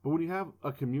 But when you have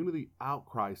a community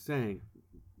outcry saying,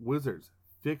 "Wizards,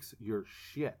 fix your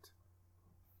shit,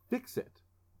 fix it,"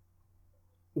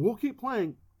 we'll keep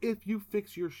playing if you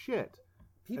fix your shit.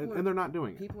 And they're not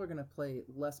doing it. People are going to play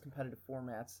less competitive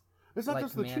formats. It's not like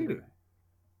just Commander. the cheating.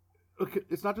 Okay,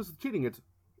 it's not just the cheating. It's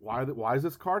why is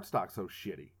this card stock so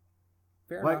shitty?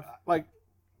 Fair enough.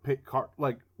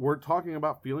 Like we're talking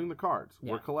about feeling the cards.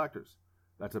 Yeah. We're collectors.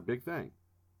 That's a big thing.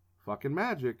 Fucking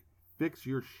Magic, fix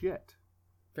your shit.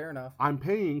 Fair enough. I'm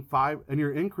paying $5, and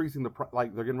you're increasing the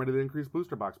like they're getting ready to increase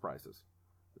booster box prices.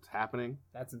 It's happening.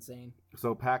 That's insane.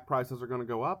 So pack prices are going to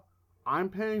go up. I'm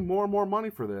paying more and more money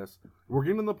for this. We're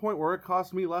getting to the point where it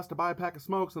costs me less to buy a pack of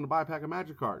smokes than to buy a pack of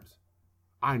Magic cards.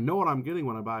 I know what I'm getting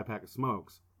when I buy a pack of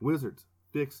smokes. Wizards,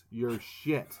 fix your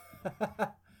shit.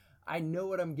 I know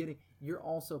what I'm getting. You're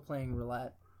also playing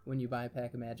roulette when you buy a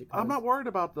pack of Magic cards. I'm not worried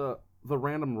about the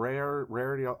random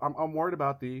rarity. I'm worried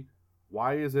about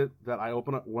why is it that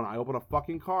when I open a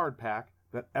fucking card pack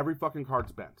that every fucking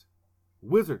card's bent?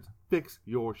 Wizards, fix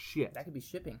your shit. That could be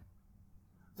shipping.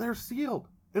 They're sealed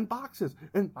in boxes,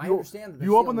 and I understand that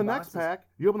you open the next pack.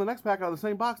 You open the next pack out of the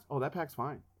same box. Oh, that pack's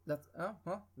fine. That's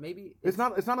maybe it's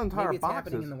not entire maybe it's boxes.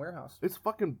 happening in the warehouse. It's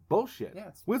fucking bullshit.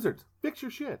 Yeah, Wizards, fix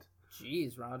your shit.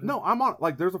 Jeez, Roger. No, I'm on.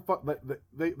 Like, there's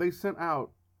they sent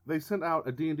out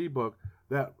a D&D book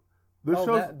that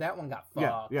shows that one got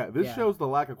fucked. Yeah. This shows the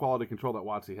lack of quality control that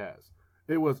WotC has.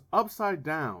 It was upside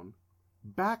down,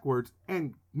 backwards,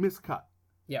 and miscut.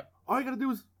 Yep. All you gotta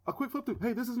do is a quick flip through.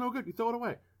 Hey, this is no good. You throw it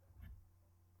away.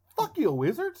 Fuck you,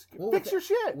 Wizards. Fix your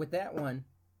shit. With that one,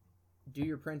 do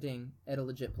your printing at a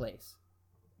legit place.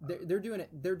 They're doing it.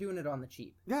 They're doing it on the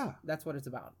cheap. Yeah. That's what it's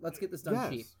about. Let's get this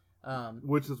done cheap.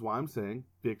 Which is why I'm saying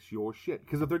fix your shit.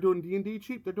 Because if they're doing D&D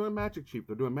cheap, they're doing Magic cheap.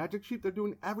 They're doing Magic cheap. They're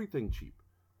doing everything cheap.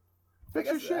 Fix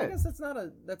your shit. I guess that's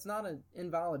not an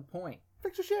invalid point.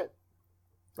 Fix your shit.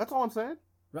 That's all I'm saying.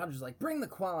 Roger's like, bring the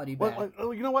quality back.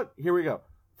 Well, you know what? Here we go.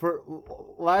 For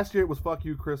last year, it was fuck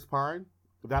you, Chris Pine.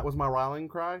 That was my rallying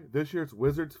cry. This year, it's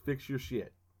Wizards, fix your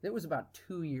shit. It was about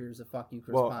 2 years of fuck you,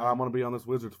 Chris Pine. Well, I'm going to be on this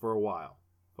Wizards for a while.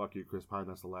 Fuck you, Chris Pine.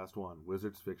 That's the last one.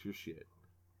 Wizards, fix your shit.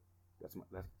 That's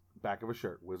back of a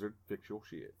shirt. Wizard, fix your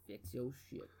shit. Fix your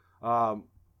shit.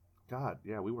 God,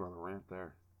 yeah, we were on a rant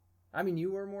there. I mean,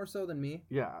 you were more so than me.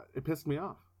 Yeah, it pissed me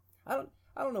off. I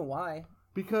don't know why.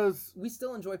 Because we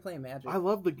still enjoy playing Magic.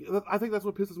 I think that's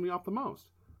what pisses me off the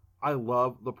most. I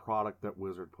love the product that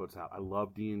Wizard puts out. I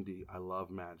love D&D. I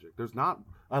love Magic.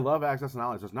 I love Access and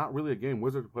Allies. There's not really a game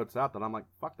Wizard puts out that I'm like,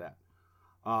 fuck that.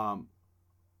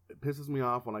 It pisses me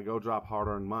off when I go drop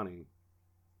hard-earned money.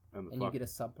 And you get a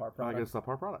subpar product. I get a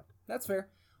subpar product. That's fair.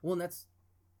 Well, and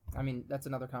that's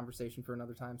another conversation for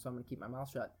another time, so I'm going to keep my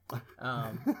mouth shut.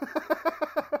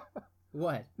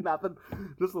 What? Nothing.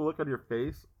 Just the look on your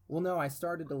face. Well, no, I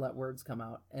started to let words come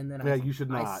out, and then you should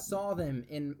not. I saw them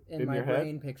in my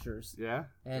brain pictures. Yeah,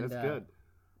 and that's good.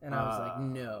 And I was like,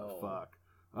 no. Fuck.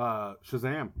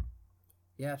 Shazam.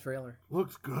 Yeah, trailer.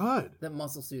 Looks good. That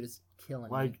muscle suit is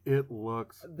killing me. It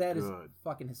looks That good. is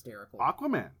fucking hysterical.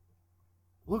 Aquaman.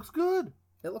 Looks good.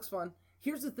 It looks fun.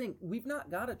 Here's the thing. We've not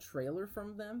got a trailer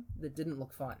from them that didn't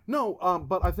look fun. No,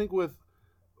 but I think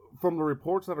from the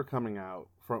reports that are coming out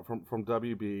from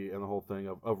WB and the whole thing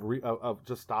of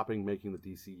just stopping making the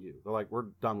DCU. They're like, we're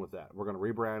done with that. We're going to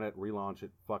rebrand it, relaunch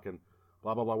it, fucking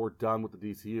blah, blah, blah. We're done with the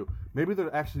DCU. Maybe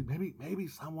they're actually, maybe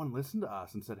someone listened to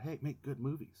us and said, hey, make good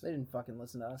movies. They didn't fucking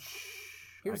listen to us.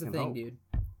 Here's the thing, dude.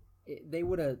 They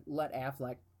would have let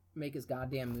Affleck make his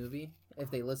goddamn movie if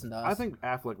they listened to us. I think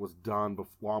Affleck was done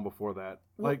long before that.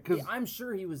 Well, I'm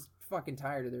sure he was fucking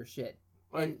tired of their shit.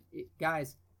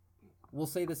 Guys, we'll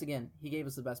say this again. He gave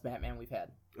us the best Batman we've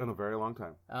had in a very long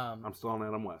time. I'm still on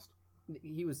Adam West.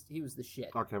 He was the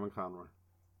shit. Or Kevin Conroy.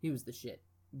 He was the shit.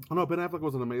 Oh no, Ben Affleck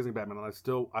was an amazing Batman,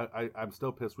 and I'm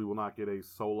still pissed we will not get a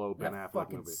solo Ben Affleck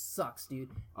fucking movie. Sucks,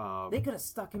 dude. They could have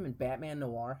stuck him in Batman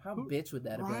Noir. How bitch would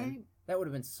that have been? That would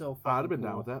have been so fucking I'd have been cool.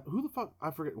 down with that. Who the fuck?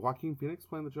 I forget. Joaquin Phoenix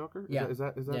playing the Joker? Is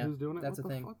that who's doing it? That's a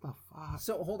thing. What the fuck?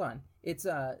 So hold on. It's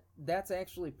that's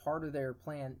actually part of their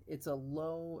plan. It's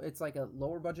like a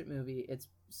lower budget movie. It's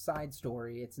side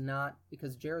story. It's not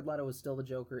because Jared Leto is still the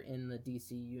Joker in the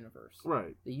DC universe.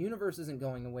 Right. The universe isn't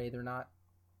going away. They're not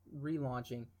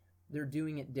relaunching. They're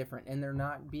doing it different, and they're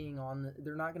not going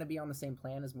to be on the same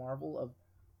plan as Marvel of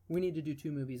we need to do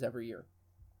 2 movies every year.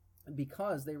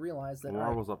 Because they realize that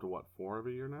Marvel's up to what, 4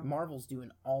 every year now? Marvel's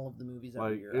doing all of the movies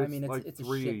every year. I mean, it's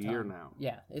 3 a a year now.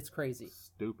 Yeah, it's crazy.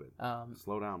 Stupid.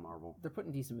 Slow down, Marvel. They're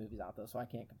putting decent movies out though, so I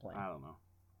can't complain. I don't know.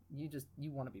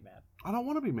 You want to be mad. I don't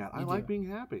want to be mad. I like being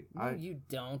happy. No, you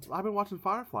don't. I've been watching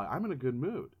Firefly. I'm in a good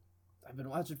mood. I've been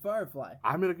watching Firefly.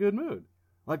 I'm in a good mood.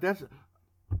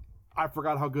 I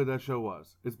forgot how good that show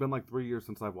was. It's been like 3 years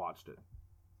since I've watched it.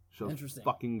 Show's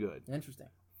fucking good. Interesting.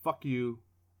 Fuck you,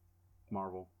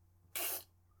 Marvel.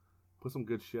 Put some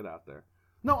good shit out there.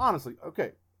 No, honestly,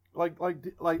 okay. Like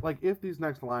if these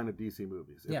next line of DC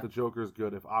movies, if the Joker's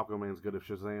good, if Aquaman's good, if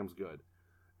Shazam's good,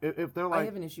 if they're like, I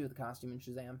have an issue with the costume in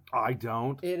Shazam. I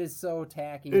don't. It is so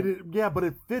tacky. But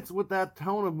it fits with that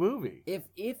tone of movie.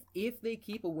 If they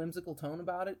keep a whimsical tone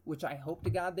about it, which I hope to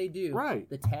God they do, right?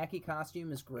 The tacky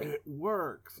costume is great. It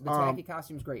works. The tacky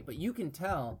costume is great, but you can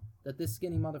tell that this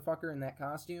skinny motherfucker in that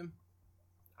costume.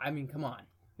 I mean, come on.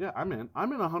 Yeah, I'm in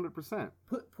 100%.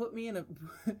 Put me in a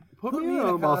put me in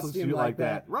a costume like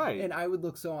that, right? And I would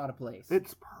look so out of place.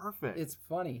 It's perfect. It's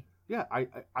funny. Yeah,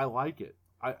 I like it.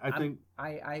 I think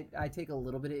I take a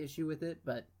little bit of issue with it,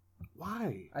 but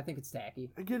why? I think it's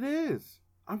tacky. It is.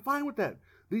 I'm fine with that.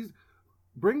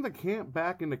 Bring the camp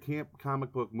back into camp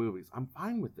comic book movies. I'm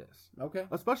fine with this. Okay.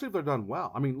 Especially if they're done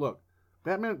well. I mean, look,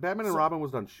 Batman and Robin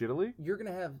was done shittily. You're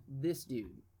gonna have this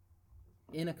dude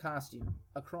in a costume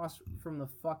across from the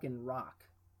fucking Rock.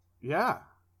 Yeah.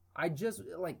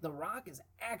 The Rock is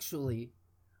actually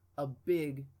a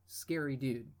big, scary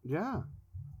dude. Yeah.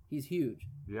 He's huge.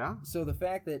 Yeah. So the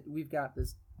fact that we've got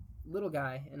this little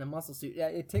guy in a muscle suit,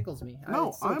 it tickles me.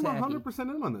 No, I'm 100%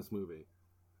 in on this movie.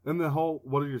 And the whole,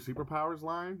 what are your superpowers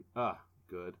line?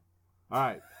 Good. All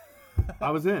right.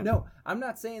 I was in. No, I'm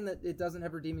not saying that it doesn't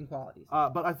have redeeming qualities.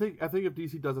 But I think if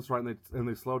DC does this right and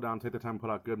they slow down, take the time to put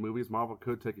out good movies, Marvel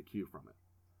could take a cue from it.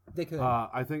 They could.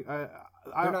 I think they're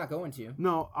not going to.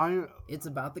 No, It's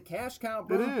about the cash count,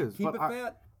 bro. It is. Keep it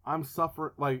fat. I'm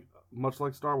suffering. much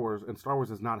like Star Wars, and Star Wars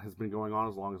has been going on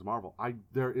as long as Marvel.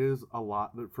 There is a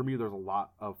lot for me. There's a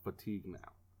lot of fatigue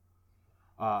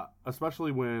now,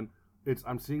 especially when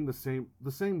I'm seeing the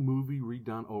same movie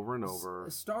redone over and over.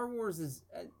 Star Wars is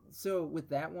so with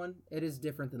that one, it is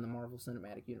different than the Marvel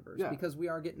Cinematic Universe because we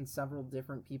are getting several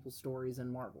different people's stories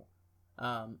in Marvel.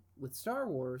 With Star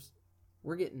Wars,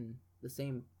 we're getting the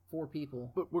same 4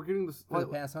 people, but we're getting this for the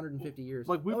past 150 years.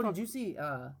 Like did you see?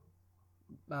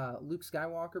 Luke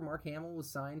Skywalker, Mark Hamill was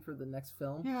signed for the next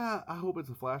film. Yeah, I hope it's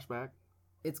a flashback.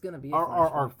 It's gonna be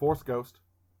our Force Ghost.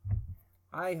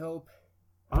 I hope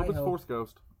it's Force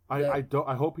Ghost. I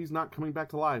hope he's not coming back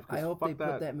to life. I hope they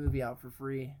put that movie out for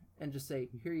free and just say,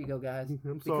 "Here you go, guys."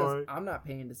 I'm sorry, I'm not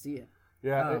paying to see it.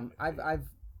 Yeah, I'm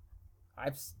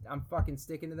fucking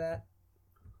sticking to that.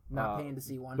 Not paying to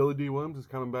see one. Billy D. Williams is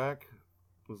coming back.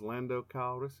 Was Lando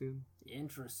Calrissian?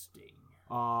 Interesting.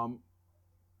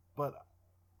 But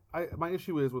my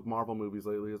issue is with Marvel movies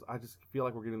lately is I just feel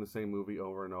like we're getting the same movie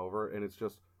over and over, and it's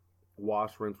just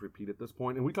wash, rinse, repeat at this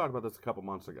point. And we talked about this a couple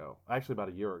months ago, actually about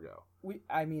a year ago.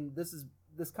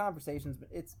 This conversation's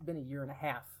it's been a year and a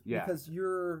half. Yeah. Because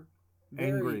you're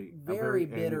angry, very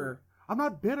bitter. Angry. I'm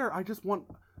not bitter. I just want.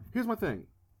 Here's my thing.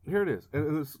 Here it is.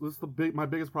 And this is my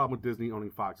biggest problem with Disney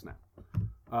owning Fox now.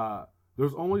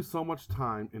 There's only so much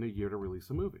time in a year to release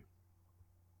a movie.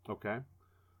 Okay?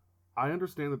 I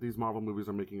understand that these Marvel movies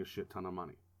are making a shit ton of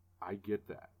money. I get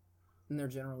that. And they're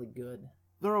generally good.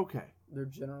 They're okay. They're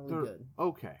generally good.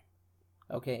 Okay.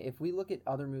 Okay, if we look at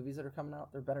other movies that are coming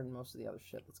out, they're better than most of the other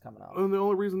shit that's coming out. And the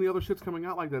only reason the other shit's coming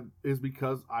out like that is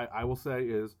because, I will say,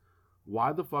 is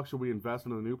why the fuck should we invest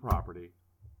in a new property?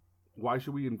 Why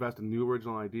should we invest in new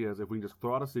original ideas if we can just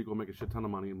throw out a sequel, make a shit ton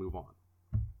of money, and move on?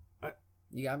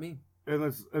 You got me.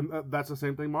 And that's the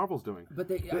same thing Marvel's doing. But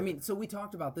so we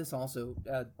talked about this also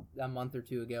a month or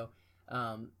two ago,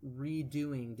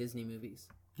 redoing Disney movies.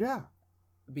 Yeah.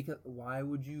 Because why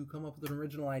would you come up with an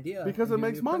original idea? Because it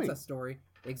makes money. Princess story,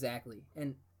 exactly.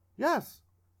 And yes.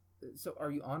 So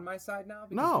are you on my side now?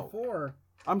 Because no. Before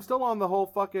I'm still on the whole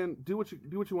fucking do what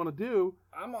you want to do.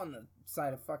 I'm on the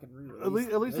side of fucking re-release.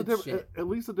 At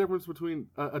least the difference between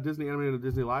a Disney animated and a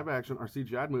Disney live action or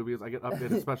CGI movie is I get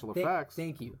updated special effects.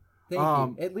 Thank you.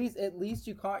 At least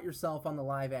you caught yourself on the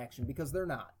live action because they're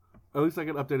not. At least I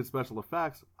get updated special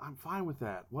effects. I'm fine with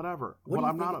that. Whatever. What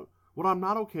I'm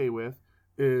not okay with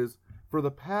is for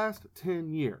the past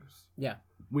 10 years. Yeah.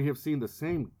 We have seen the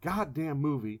same goddamn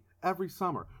movie every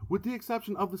summer, with the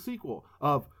exception of the sequel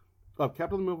of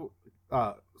Captain America,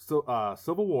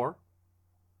 Civil War,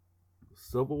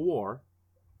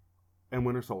 and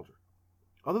Winter Soldier.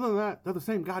 Other than that, they're the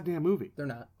same goddamn movie. They're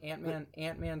not.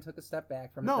 Ant-Man took a step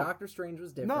back from it. Doctor Strange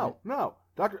was different. No.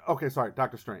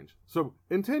 Doctor Strange. So,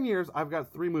 in 10 years, I've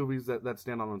got 3 movies that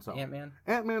stand on themselves.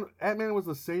 Ant-Man was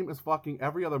the same as fucking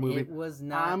every other movie. It was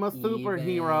not I'm a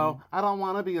superhero. I don't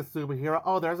want to be a superhero.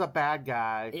 Oh, there's a bad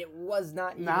guy. It was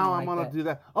not even now I'm going to do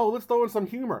that. Oh, let's throw in some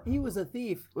humor. He was a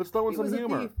thief. Let's throw in some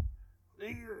humor.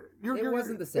 It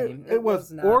wasn't the same. It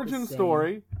was origin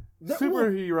story.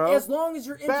 Superhero. As long as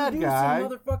you're introducing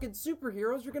motherfucking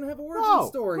superheroes, you're gonna have origin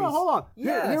stories. No, hold on.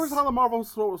 Yes. Here's how the Marvel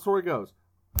story goes: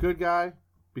 good guy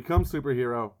becomes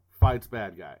superhero, fights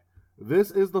bad guy.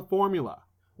 This is the formula.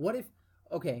 What if?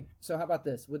 Okay, so how about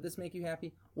this? Would this make you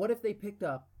happy? What if they picked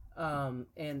up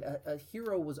and a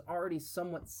hero was already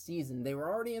somewhat seasoned? They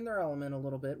were already in their element a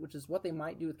little bit, which is what they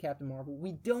might do with Captain Marvel.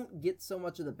 We don't get so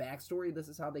much of the backstory. This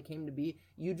is how they came to be.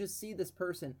 You just see this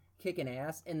person kicking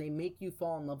ass, and they make you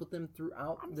fall in love with them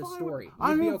throughout the story.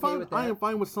 I am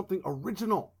fine with something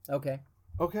original. Okay.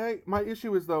 My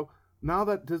issue is, though, now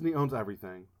that Disney owns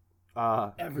everything.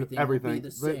 Everything. Will be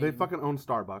the same. They fucking own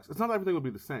Starbucks. It's not that everything will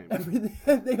be the same.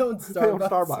 They own Starbucks. They own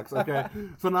Starbucks. Okay.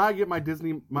 So now I get my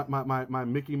Disney, my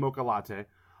Mickey Mocha Latte.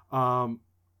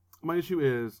 My issue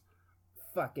is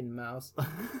fucking mouse.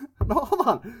 No, hold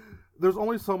on. There's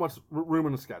only so much room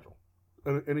in the schedule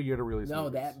in a year to release. No,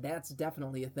 that's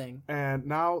definitely a thing. And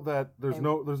now that there's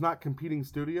not competing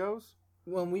studios.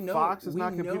 Well, we know Fox is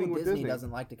not competing with Disney.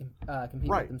 Doesn't like to compete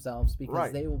with themselves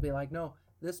because they will be like, no.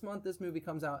 This month, this movie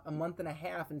comes out a month and a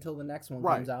half until the next one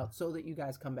comes out, so that you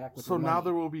guys come back with. So your now money.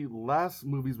 there will be less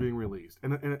movies being released,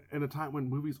 in a time when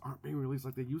movies aren't being released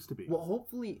like they used to be. Well,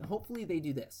 hopefully they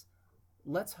do this.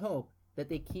 Let's hope that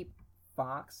they keep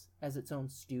Fox as its own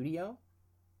studio,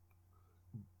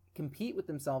 compete with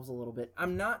themselves a little bit.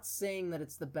 I'm not saying that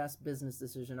it's the best business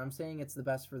decision. I'm saying it's the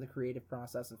best for the creative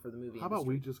process and for the movie. How about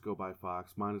we just go by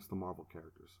Fox minus the Marvel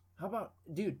characters? How about,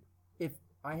 dude? If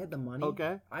I had the money,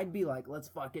 I'd be like, let's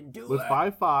fucking do it. Let's buy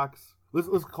Fox.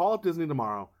 Let's call up Disney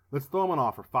tomorrow. Let's throw them an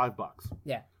offer, $5.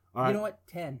 Yeah. All right. You know what?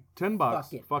 10. $10.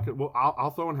 Fuck it. Fuck it. Well,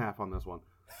 I'll throw in half on this one.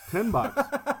 $10.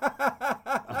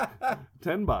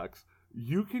 $10.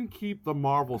 You can keep the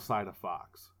Marvel side of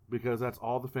Fox because that's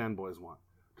all the fanboys want.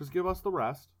 Just give us the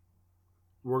rest.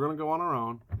 We're gonna go on our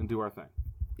own and do our thing.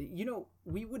 You know,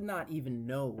 we would not even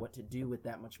know what to do with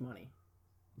that much money.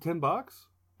 $10?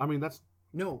 I mean, that's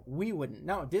No, we wouldn't.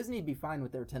 No, Disney'd be fine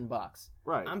with their $10.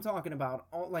 right. I'm talking about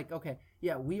all like, okay,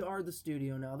 yeah, we are the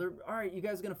studio now. They're all right. You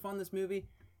guys gonna fund this movie?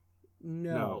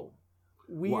 No.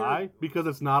 Why? Because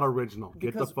it's not original.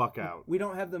 Get the fuck out. We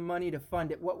don't have the money to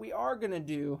fund it. What we are gonna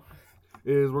do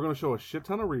Is we're gonna show a shit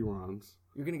ton of reruns.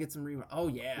 You're gonna get some rerun. Oh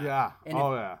yeah. Yeah.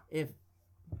 And if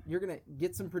you're gonna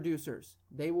get some producers,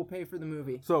 they will pay for the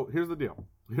movie. So here's the deal.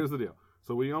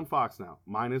 So we own Fox now,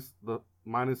 minus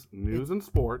news and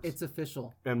sports. It's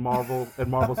official. And Marvel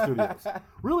Studios.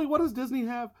 Really, what does Disney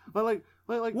have? Like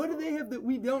what do they have that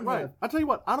we don't right. have? I tell you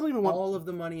what, I don't even want all of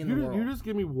the money in the world. You just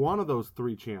give me one of those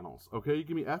 3 channels, okay? You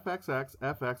give me FXX,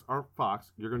 FX, or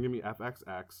Fox. You're gonna give me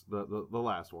FXX, the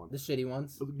last one. The shitty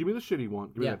ones. Give me the shitty one.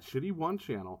 Give me that shitty one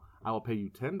channel. I will pay you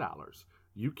 $10.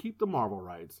 You keep the Marvel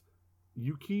rights.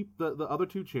 You keep the other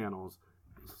 2 channels.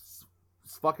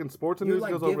 Fucking sports and news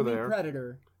goes over there.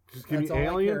 Predator. Just give me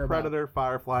Alien, Predator,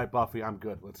 Firefly, Buffy. I'm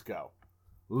good. Let's go.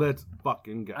 Let's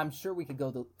fucking go. I'm sure we could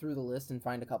go through the list and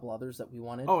find a couple others that we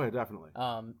wanted. Oh yeah, definitely.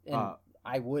 And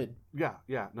I would.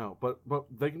 Yeah, no, but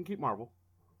they can keep Marvel.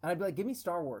 And I'd be like, give me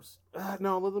Star Wars.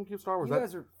 No, let them keep Star Wars. You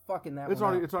guys are fucking that. It's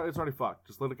already fucked.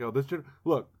 Just let it go.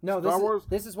 Look. No, Star Wars.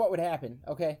 This is what would happen.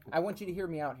 Okay, I want you to hear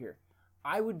me out here.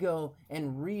 I would go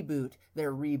and reboot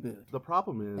their reboot. The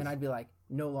problem is, and I'd be like,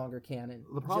 no longer canon.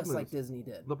 Just like Disney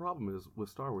did. The problem is with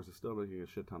Star Wars, it's still making a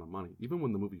shit ton of money. Even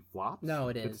when the movie flops, no,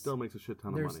 it is. It still makes a shit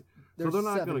ton of money. So they're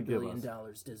not going to give us $7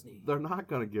 billion, Disney. They're not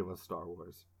going to give us Star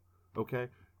Wars. Okay,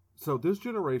 so this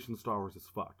generation Star Wars is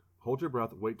fucked. Hold your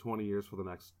breath. Wait 20 years for the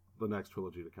next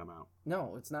trilogy to come out.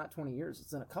 No, it's not 20 years.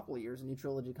 It's in a couple of years. A new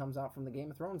trilogy comes out from the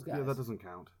Game of Thrones guys. Yeah, that doesn't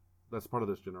count. That's part of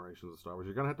this generation of Star Wars.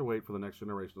 You're gonna have to wait for the next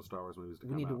generation of Star Wars movies to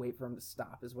come out. We need to wait for them to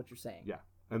stop, is what you're saying. Yeah,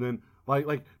 and then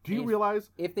like, do you realize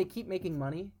if they keep making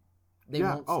money, they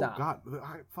won't stop? Oh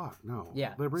God, fuck no.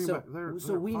 Yeah, they're bringing back.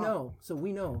 So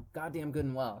we know, goddamn good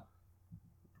and well,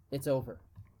 it's over.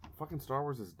 Fucking Star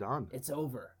Wars is done. It's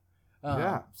over.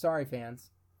 Yeah. Sorry,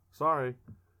 fans. Sorry.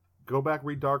 Go back,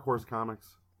 read Dark Horse comics.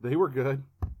 They were good.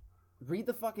 Read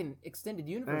the fucking extended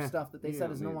universe stuff that they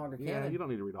said is no longer canon. Yeah, you don't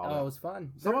need to read all that. Oh, it was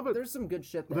fun. There's some good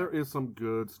shit there. There is some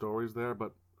good stories there,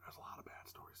 but there's a lot of bad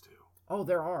stories too. Oh,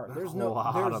 there are. There's no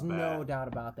doubt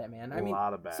about that, man. A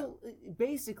lot of bad. So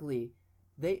basically,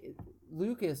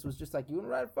 Lucas was just like, "You want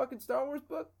to write a fucking Star Wars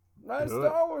book? Write a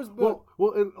Star Wars book."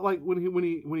 Well, and like when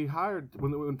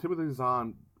Timothy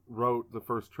Zahn wrote the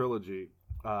first trilogy,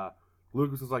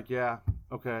 Lucas was like, yeah,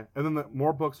 okay. And then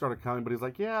more books started coming, but he's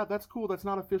like, yeah, that's cool. That's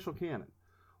not official canon.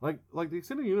 Like the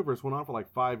extended universe went on for like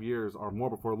 5 years or more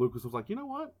before Lucas was like, you know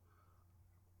what?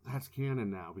 That's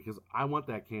canon now because I want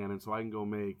that canon so I can go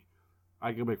make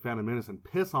Phantom Menace and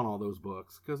piss on all those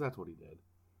books because that's what he did.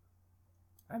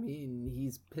 I mean,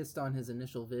 he's pissed on his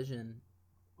initial vision.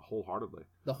 Wholeheartedly.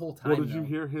 The whole time. Well, did you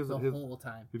hear his whole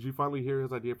time? Did you finally hear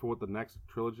his idea for what the next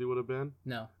trilogy would have been?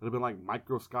 No. It would have been like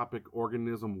microscopic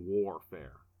organism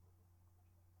warfare.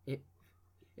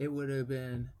 It would have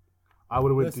been. I would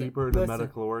have went deeper into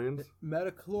Metachlorians.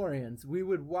 Metachlorians. We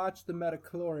would watch the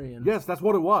Metachlorians. Yes, that's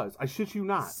what it was. I shit you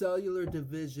not. Cellular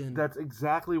division. That's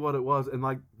exactly what it was, and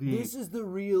like this is the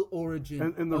real origin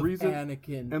of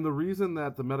Anakin. And the reason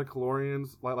that the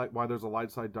Metachlorians, like why there's a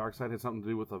light side, dark side, had something to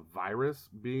do with a virus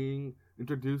being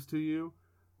introduced to you,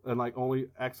 and like only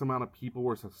X amount of people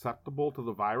were susceptible to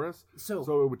the virus. So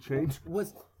it would change.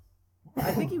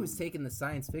 I think he was taking the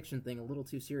science fiction thing a little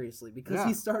too seriously because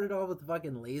he started off with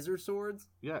fucking laser swords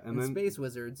and then space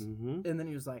wizards, and then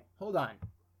he was like, hold on,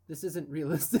 this isn't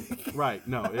realistic. Right,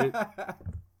 no,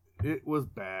 it was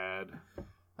bad.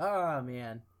 Oh,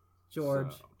 man.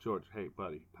 George, hey,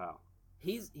 buddy, pal.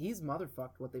 He's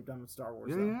motherfucked what they've done with Star Wars,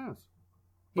 Yeah, though. he has.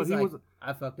 But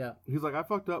I fucked up. He's like, I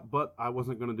fucked up, but I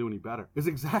wasn't going to do any better. Is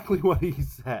exactly what he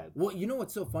said. Well, you know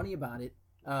what's so funny about it?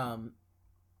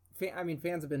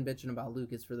 Fans have been bitching about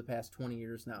Lucas for the past 20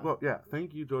 years now. Well, yeah.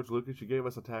 Thank you, George Lucas. You gave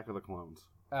us Attack of the Clones.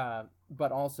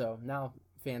 But also, now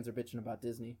fans are bitching about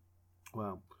Disney.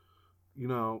 Well, you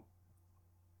know...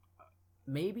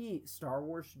 Maybe Star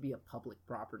Wars should be a public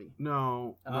property.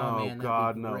 No, man,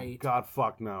 God, no. Great. God,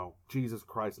 fuck, no. Jesus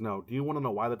Christ, no. Do you want to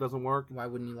know why that doesn't work? Why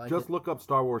wouldn't you like Just look up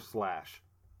Star Wars /.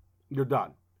 You're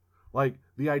done. Like,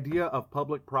 the idea of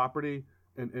public property...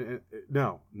 And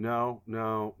no.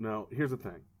 Here's the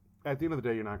thing. At the end of the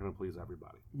day, you're not going to please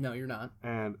everybody. No, you're not.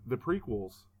 And the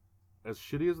prequels as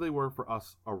shitty as they were for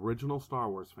us original Star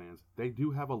Wars fans, they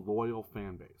do have a loyal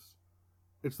fan base.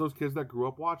 It's those kids that grew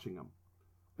up watching them.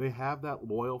 They have that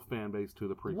loyal fan base to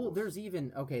the prequels. Well, there's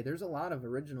a lot of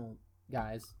original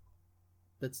guys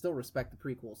that still respect the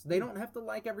prequels. They don't have to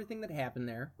like everything that happened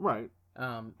there. Right.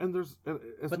 And there's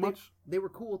as much... They were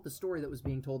cool with the story that was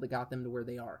being told that got them to where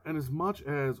they are. And as much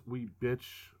as we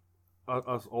bitch...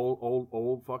 us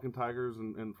old fucking tigers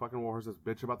and fucking warhorses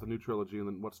bitch about the new trilogy and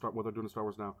then what they're doing in Star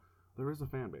Wars now, there is a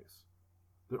fan base.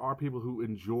 There are people who've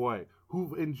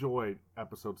enjoyed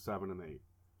episode 7 and 8.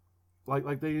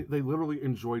 Like they literally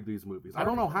enjoyed these movies. I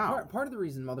don't know how. Part of the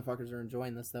reason motherfuckers are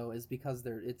enjoying this though is because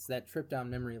it's that trip down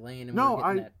memory lane. And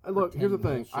look. Here's the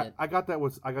thing. I got that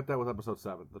with episode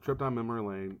 7, the trip down memory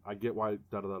lane. I get why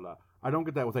I don't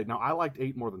get that with 8. Now I liked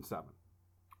 8 more than 7.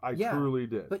 I truly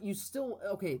did. But you still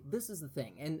this is the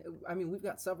thing, and I mean we've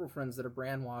got several friends that are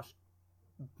brand.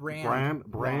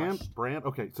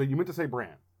 Okay, so you meant to say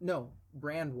brand? No,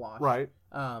 brand wash. Right.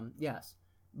 Yes,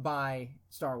 by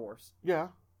Star Wars. Yeah.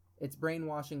 It's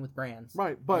brainwashing with brands.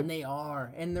 Right, but... And they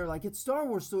are. And they're like, it's Star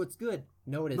Wars, so it's good.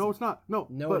 No, it isn't. No, it's not. No,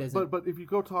 it isn't. But if you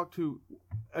go talk to...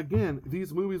 Again,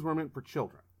 these movies were meant for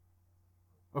children.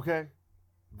 Okay?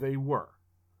 They were.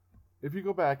 If you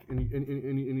go back and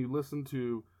you listen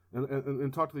to...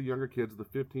 And talk to the younger kids, the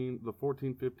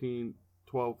 14, 15,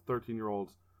 12,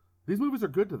 13-year-olds, these movies are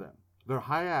good to them. They're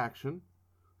high action.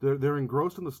 They're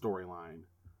engrossed in the storyline.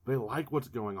 They like what's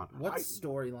going on. What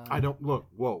storyline? I don't... Look,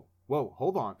 whoa,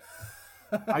 hold on.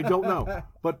 I don't know.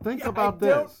 But think about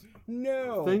this.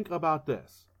 No. Think about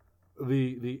this.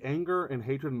 The anger and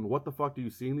hatred and what the fuck do you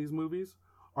see in these movies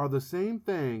are the same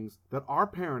things that our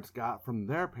parents got from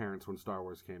their parents when Star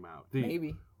Wars came out.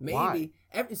 Maybe. Why?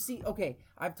 See, okay,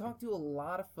 I've talked to a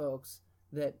lot of folks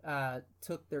that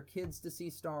took their kids to see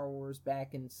Star Wars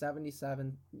back in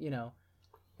 77,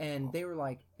 and they were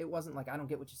like, it wasn't like, I don't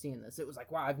get what you see in this. It was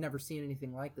like, wow, I've never seen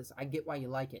anything like this. I get why you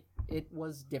like it. It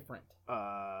was different.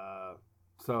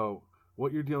 So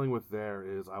what you're dealing with there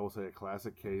is, I will say, a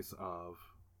classic case of,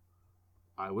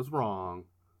 I was wrong.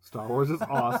 Star Wars is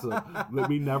awesome. Let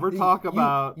me never talk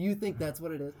about... You think that's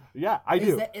what it is? Yeah, I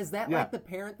do. Is that like the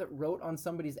parent that wrote on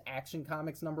somebody's Action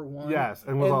Comics #1? Yes,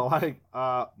 and was all like,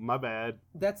 my bad.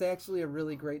 That's actually a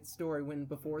really great story when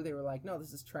before they were like, no,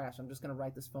 this is trash. I'm just going to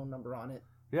write this phone number on it.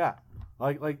 Yeah.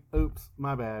 Like, oops,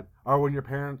 my bad. Or when your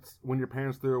parents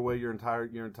threw away your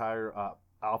entire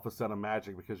alpha set of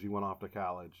magic because you went off to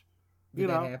college. Did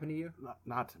that happen to you?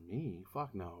 Not to me.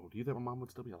 Fuck no. Do you think my mom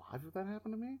would still be alive if that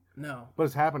happened to me? No. But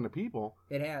it's happened to people.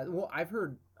 It has. Well, I've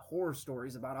heard horror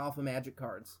stories about alpha magic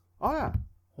cards. Oh, yeah.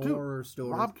 Horror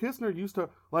stories. Rob Kistner used to,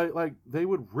 like they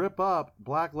would rip up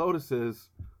Black Lotuses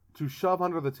to shove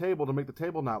under the table to make the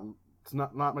table not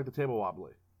make the table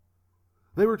wobbly.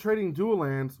 They were trading dual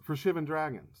lands for Shivan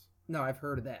Dragons. No, I've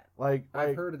heard of that.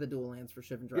 I've heard of the dual lands for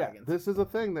Shivan Dragons. Yeah, this is a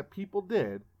thing that people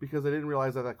did because they didn't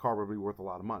realize that card would be worth a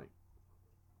lot of money.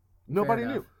 Nobody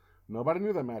knew. Nobody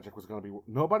knew that Magic was going to be...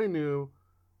 Nobody knew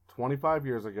 25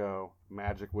 years ago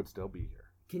Magic would still be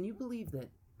here. Can you believe that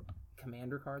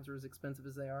Commander cards are as expensive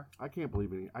as they are? I can't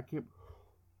believe any...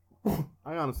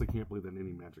 I honestly can't believe that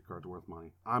any Magic card's worth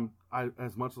money.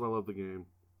 As much as I love the game,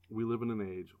 we live in an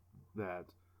age that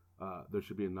there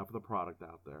should be enough of the product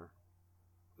out there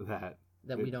that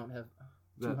we don't have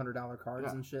 $200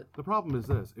 cards and shit. The problem is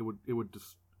this: it would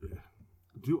just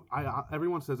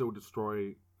everyone says it would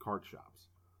destroy card shops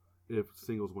if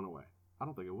singles went away. I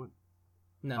don't think it would.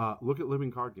 No. Look at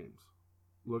living card games.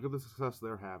 Look at the success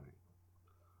they're having.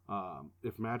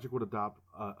 If Magic would adopt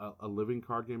a living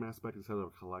card game aspect instead of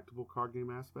a collectible card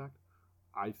game aspect,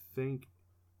 I think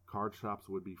card shops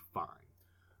would be fine.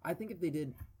 I think if they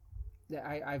did...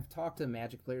 I've talked to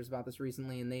Magic players about this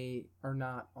recently, and they are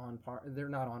not on par. They're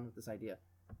not on with this idea.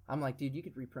 I'm like, dude, you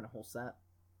could reprint a whole set.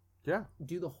 Yeah.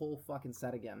 Do the whole fucking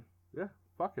set again. Yeah,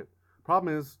 fuck it. The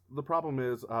problem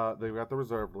is they've got the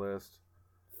reserve list.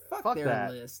 Fuck their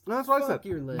that. List. No, that's what I said. Fuck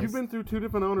your list. You've been through 2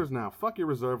 different owners now. Fuck your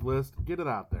reserve list. Get it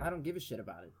out there. I don't give a shit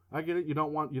about it. I get it. You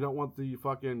don't want the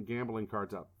fucking gambling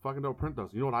cards out. Fucking don't print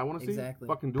those. You know what I want to see? Exactly.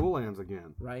 Fucking dual lands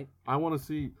again. Right. I want to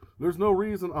see. There's no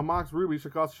reason a Mox Ruby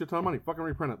should cost a shit ton of money. Fucking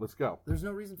reprint it. Let's go. There's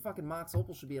no reason fucking Mox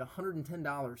Opal should be at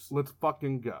 $110. Let's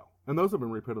fucking go. And those have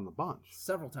been reprinted in the bunch.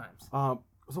 Several times.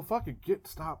 So fucking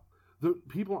stop. The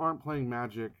people aren't playing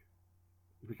Magic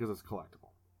because it's collectible.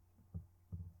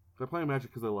 They're playing Magic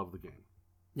because they love the game.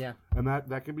 Yeah. And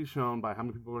that can be shown by how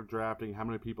many people are drafting, how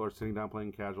many people are sitting down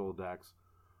playing casual decks,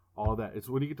 all of that. It's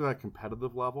when you get to that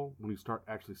competitive level, when you start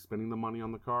actually spending the money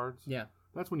on the cards. Yeah.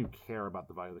 That's when you care about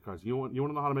the value of the cards. You want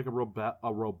to know how to make a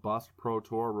robust Pro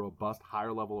Tour, a robust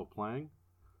higher level of playing?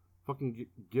 Fucking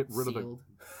get rid of the...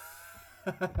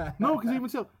 No, because even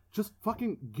still, just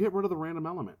fucking get rid of the random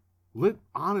element. Let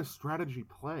honest strategy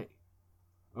play.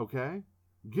 Okay?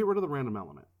 Get rid of the random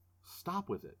element. Stop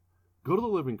with it. Go to the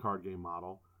living card game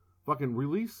model. Fucking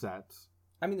release sets.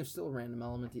 I mean, there's still a random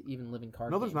element to even living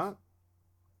card No, games. there's not.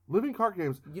 Living card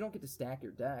games. You don't get to stack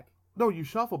your deck. No, you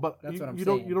shuffle, but That's what I'm you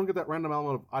saying. don't get that random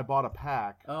element of I bought a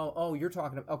pack. Oh, you're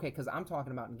talking about... Okay, because I'm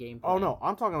talking about in gameplay. Oh, no.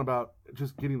 I'm talking about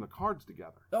just getting the cards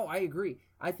together. Oh, I agree.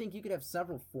 I think you could have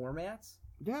several formats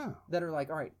Yeah. that are like,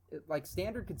 all right, like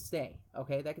standard could stay,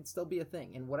 okay? That could still be a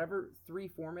thing. And whatever 3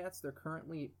 formats they're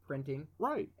currently printing,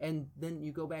 Right. and then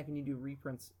you go back and you do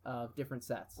reprints of different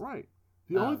sets. Right.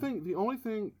 The only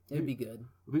thing It'd be good.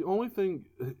 The only thing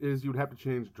is you'd have to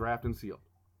change draft and sealed.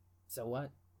 So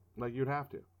what? Like you'd have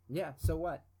to. Yeah, so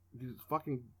what? You just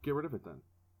fucking get rid of it then.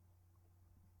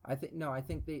 I think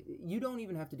you don't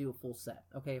even have to do a full set,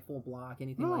 okay? A full block,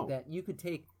 anything No. like that. You could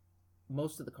take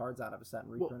most of the cards out of a set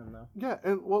and reprint them, though. Yeah,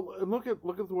 and look at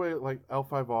the way like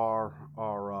L5R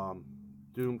or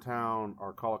Doomtown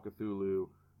or Call of Cthulhu,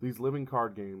 these living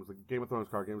card games, like Game of Thrones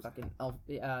card games. Fucking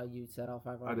you said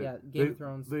L5R. I did. Yeah, Game of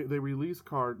Thrones. They release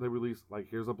like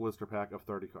here's a blister pack of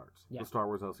 30 cards. Yeah. The Star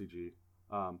Wars LCG.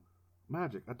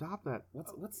 Magic, adopt that.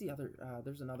 What's the other?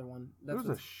 There's another one. There's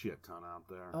a shit ton out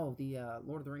there. Oh, the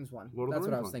Lord of the Rings one. Lord of That's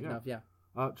the what I Rings was thinking one, of.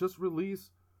 Yeah. Just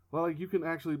release. Well, like you can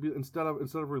actually be instead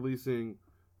of releasing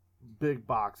big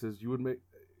boxes, you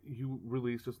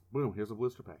release just boom. Here's a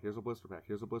blister pack. Here's a blister pack.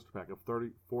 Here's a blister pack of 30,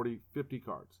 40, 50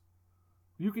 cards.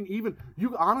 You can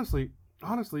honestly,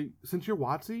 since you're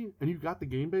WotC and you got the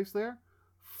game base there,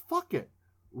 fuck it.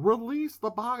 Release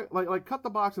the box, like cut the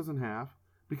boxes in half.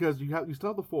 Because you still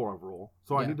have the 4 overall,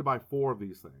 so I need to buy 4 of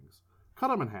these things. Cut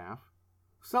them in half,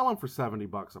 sell them for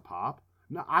 $70 a pop.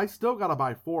 Now I still gotta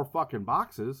buy 4 fucking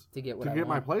boxes To get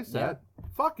my play set. Yeah.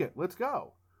 Fuck it, let's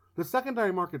go. The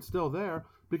secondary market's still there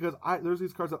because there's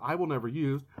these cards that I will never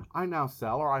use. I now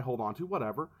sell or I hold on to,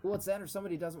 whatever. Well, it's that or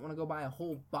somebody doesn't want to go buy a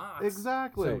whole box.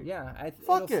 Exactly. So yeah,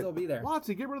 Fuck it'll still be there.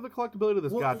 WotC, get rid of the collectability of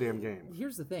this goddamn game.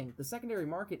 Here's the thing: the secondary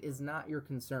market is not your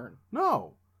concern.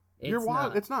 No. It's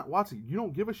not. It's not. WotC, you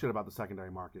don't give a shit about the secondary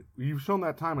market. You've shown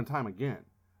that time and time again.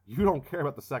 You don't care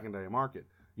about the secondary market.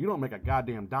 You don't make a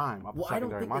goddamn dime off the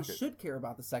secondary market. I don't think they should care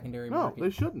about the secondary market. No, they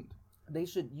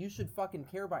shouldn't. You should fucking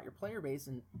care about your player base,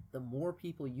 and the more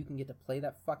people you can get to play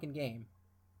that fucking game,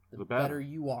 the better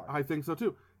you are. I think so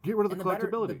too. Get rid of the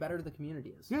collectability. The better the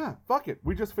community is. Yeah, fuck it.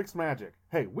 We just fixed Magic.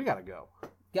 Hey, we gotta go.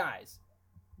 Guys,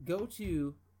 go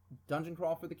to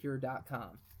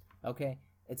dungeoncrawlforthecure.com. Okay?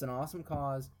 It's an awesome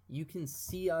cause. You can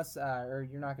see us, or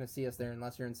you're not going to see us there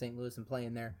unless you're in St. Louis and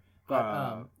playing there.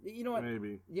 But you know what?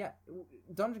 Maybe. Yeah,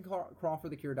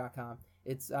 dungeoncrawlforthecure.com.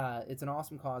 It's an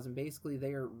awesome cause, and basically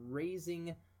they are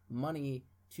raising money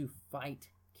to fight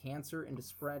cancer and to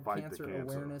spread cancer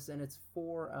awareness, and it's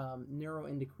for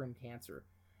neuroendocrine cancer.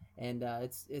 And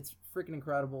it's freaking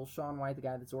incredible. Sean White, the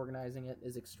guy that's organizing it,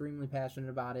 is extremely passionate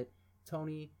about it.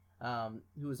 Tony,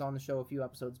 who was on the show a few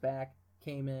episodes back,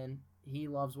 came in. He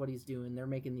loves what he's doing. They're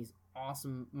making these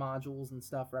awesome modules and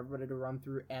stuff for everybody to run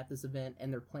through at this event,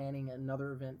 and they're planning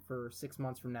another event for 6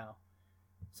 months from now.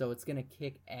 So it's going to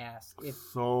kick ass.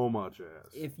 So much ass.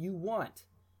 If you want,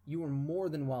 you are more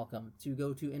than welcome to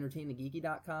go to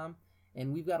entertainthegeeky.com,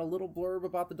 and we've got a little blurb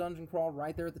about the Dungeon Crawl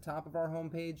right there at the top of our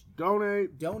homepage.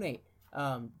 Donate.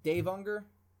 Dave Unger.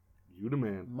 You the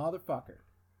man. Motherfucker.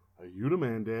 You the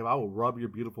man, Dave. I will rub your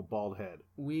beautiful bald head.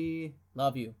 We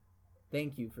love you.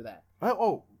 Thank you for that.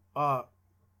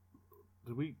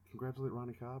 Did we congratulate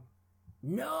Ronnie Cobb?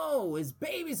 No, his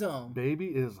baby's home. Baby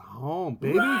is home.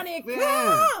 Baby Ronnie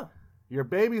Cobb! Your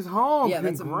baby's home. Yeah,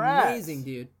 congrats. That's amazing,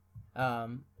 dude.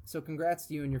 So congrats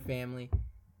to you and your family.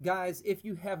 Guys, if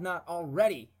you have not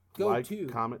already,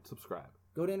 comment, subscribe.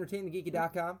 Go to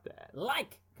entertainthegeeky.com.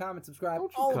 Like, comment, subscribe.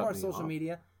 Don't you all of cut our me social off.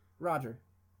 media. Roger,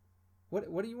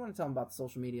 what do you want to tell them about the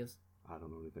social medias? I don't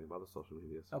know anything about the social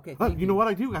medias. Okay, but you know what?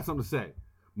 I do got something to say.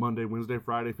 Monday, Wednesday,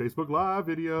 Friday, Facebook Live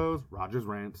videos. Rogers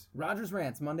Rants.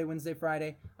 Monday, Wednesday,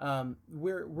 Friday.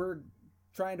 We're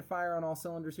trying to fire on all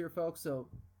cylinders here, folks. So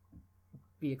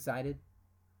be excited.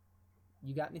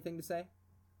 You got anything to say?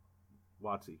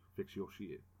 WotC, fix your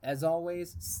shit. As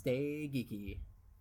always, stay geeky.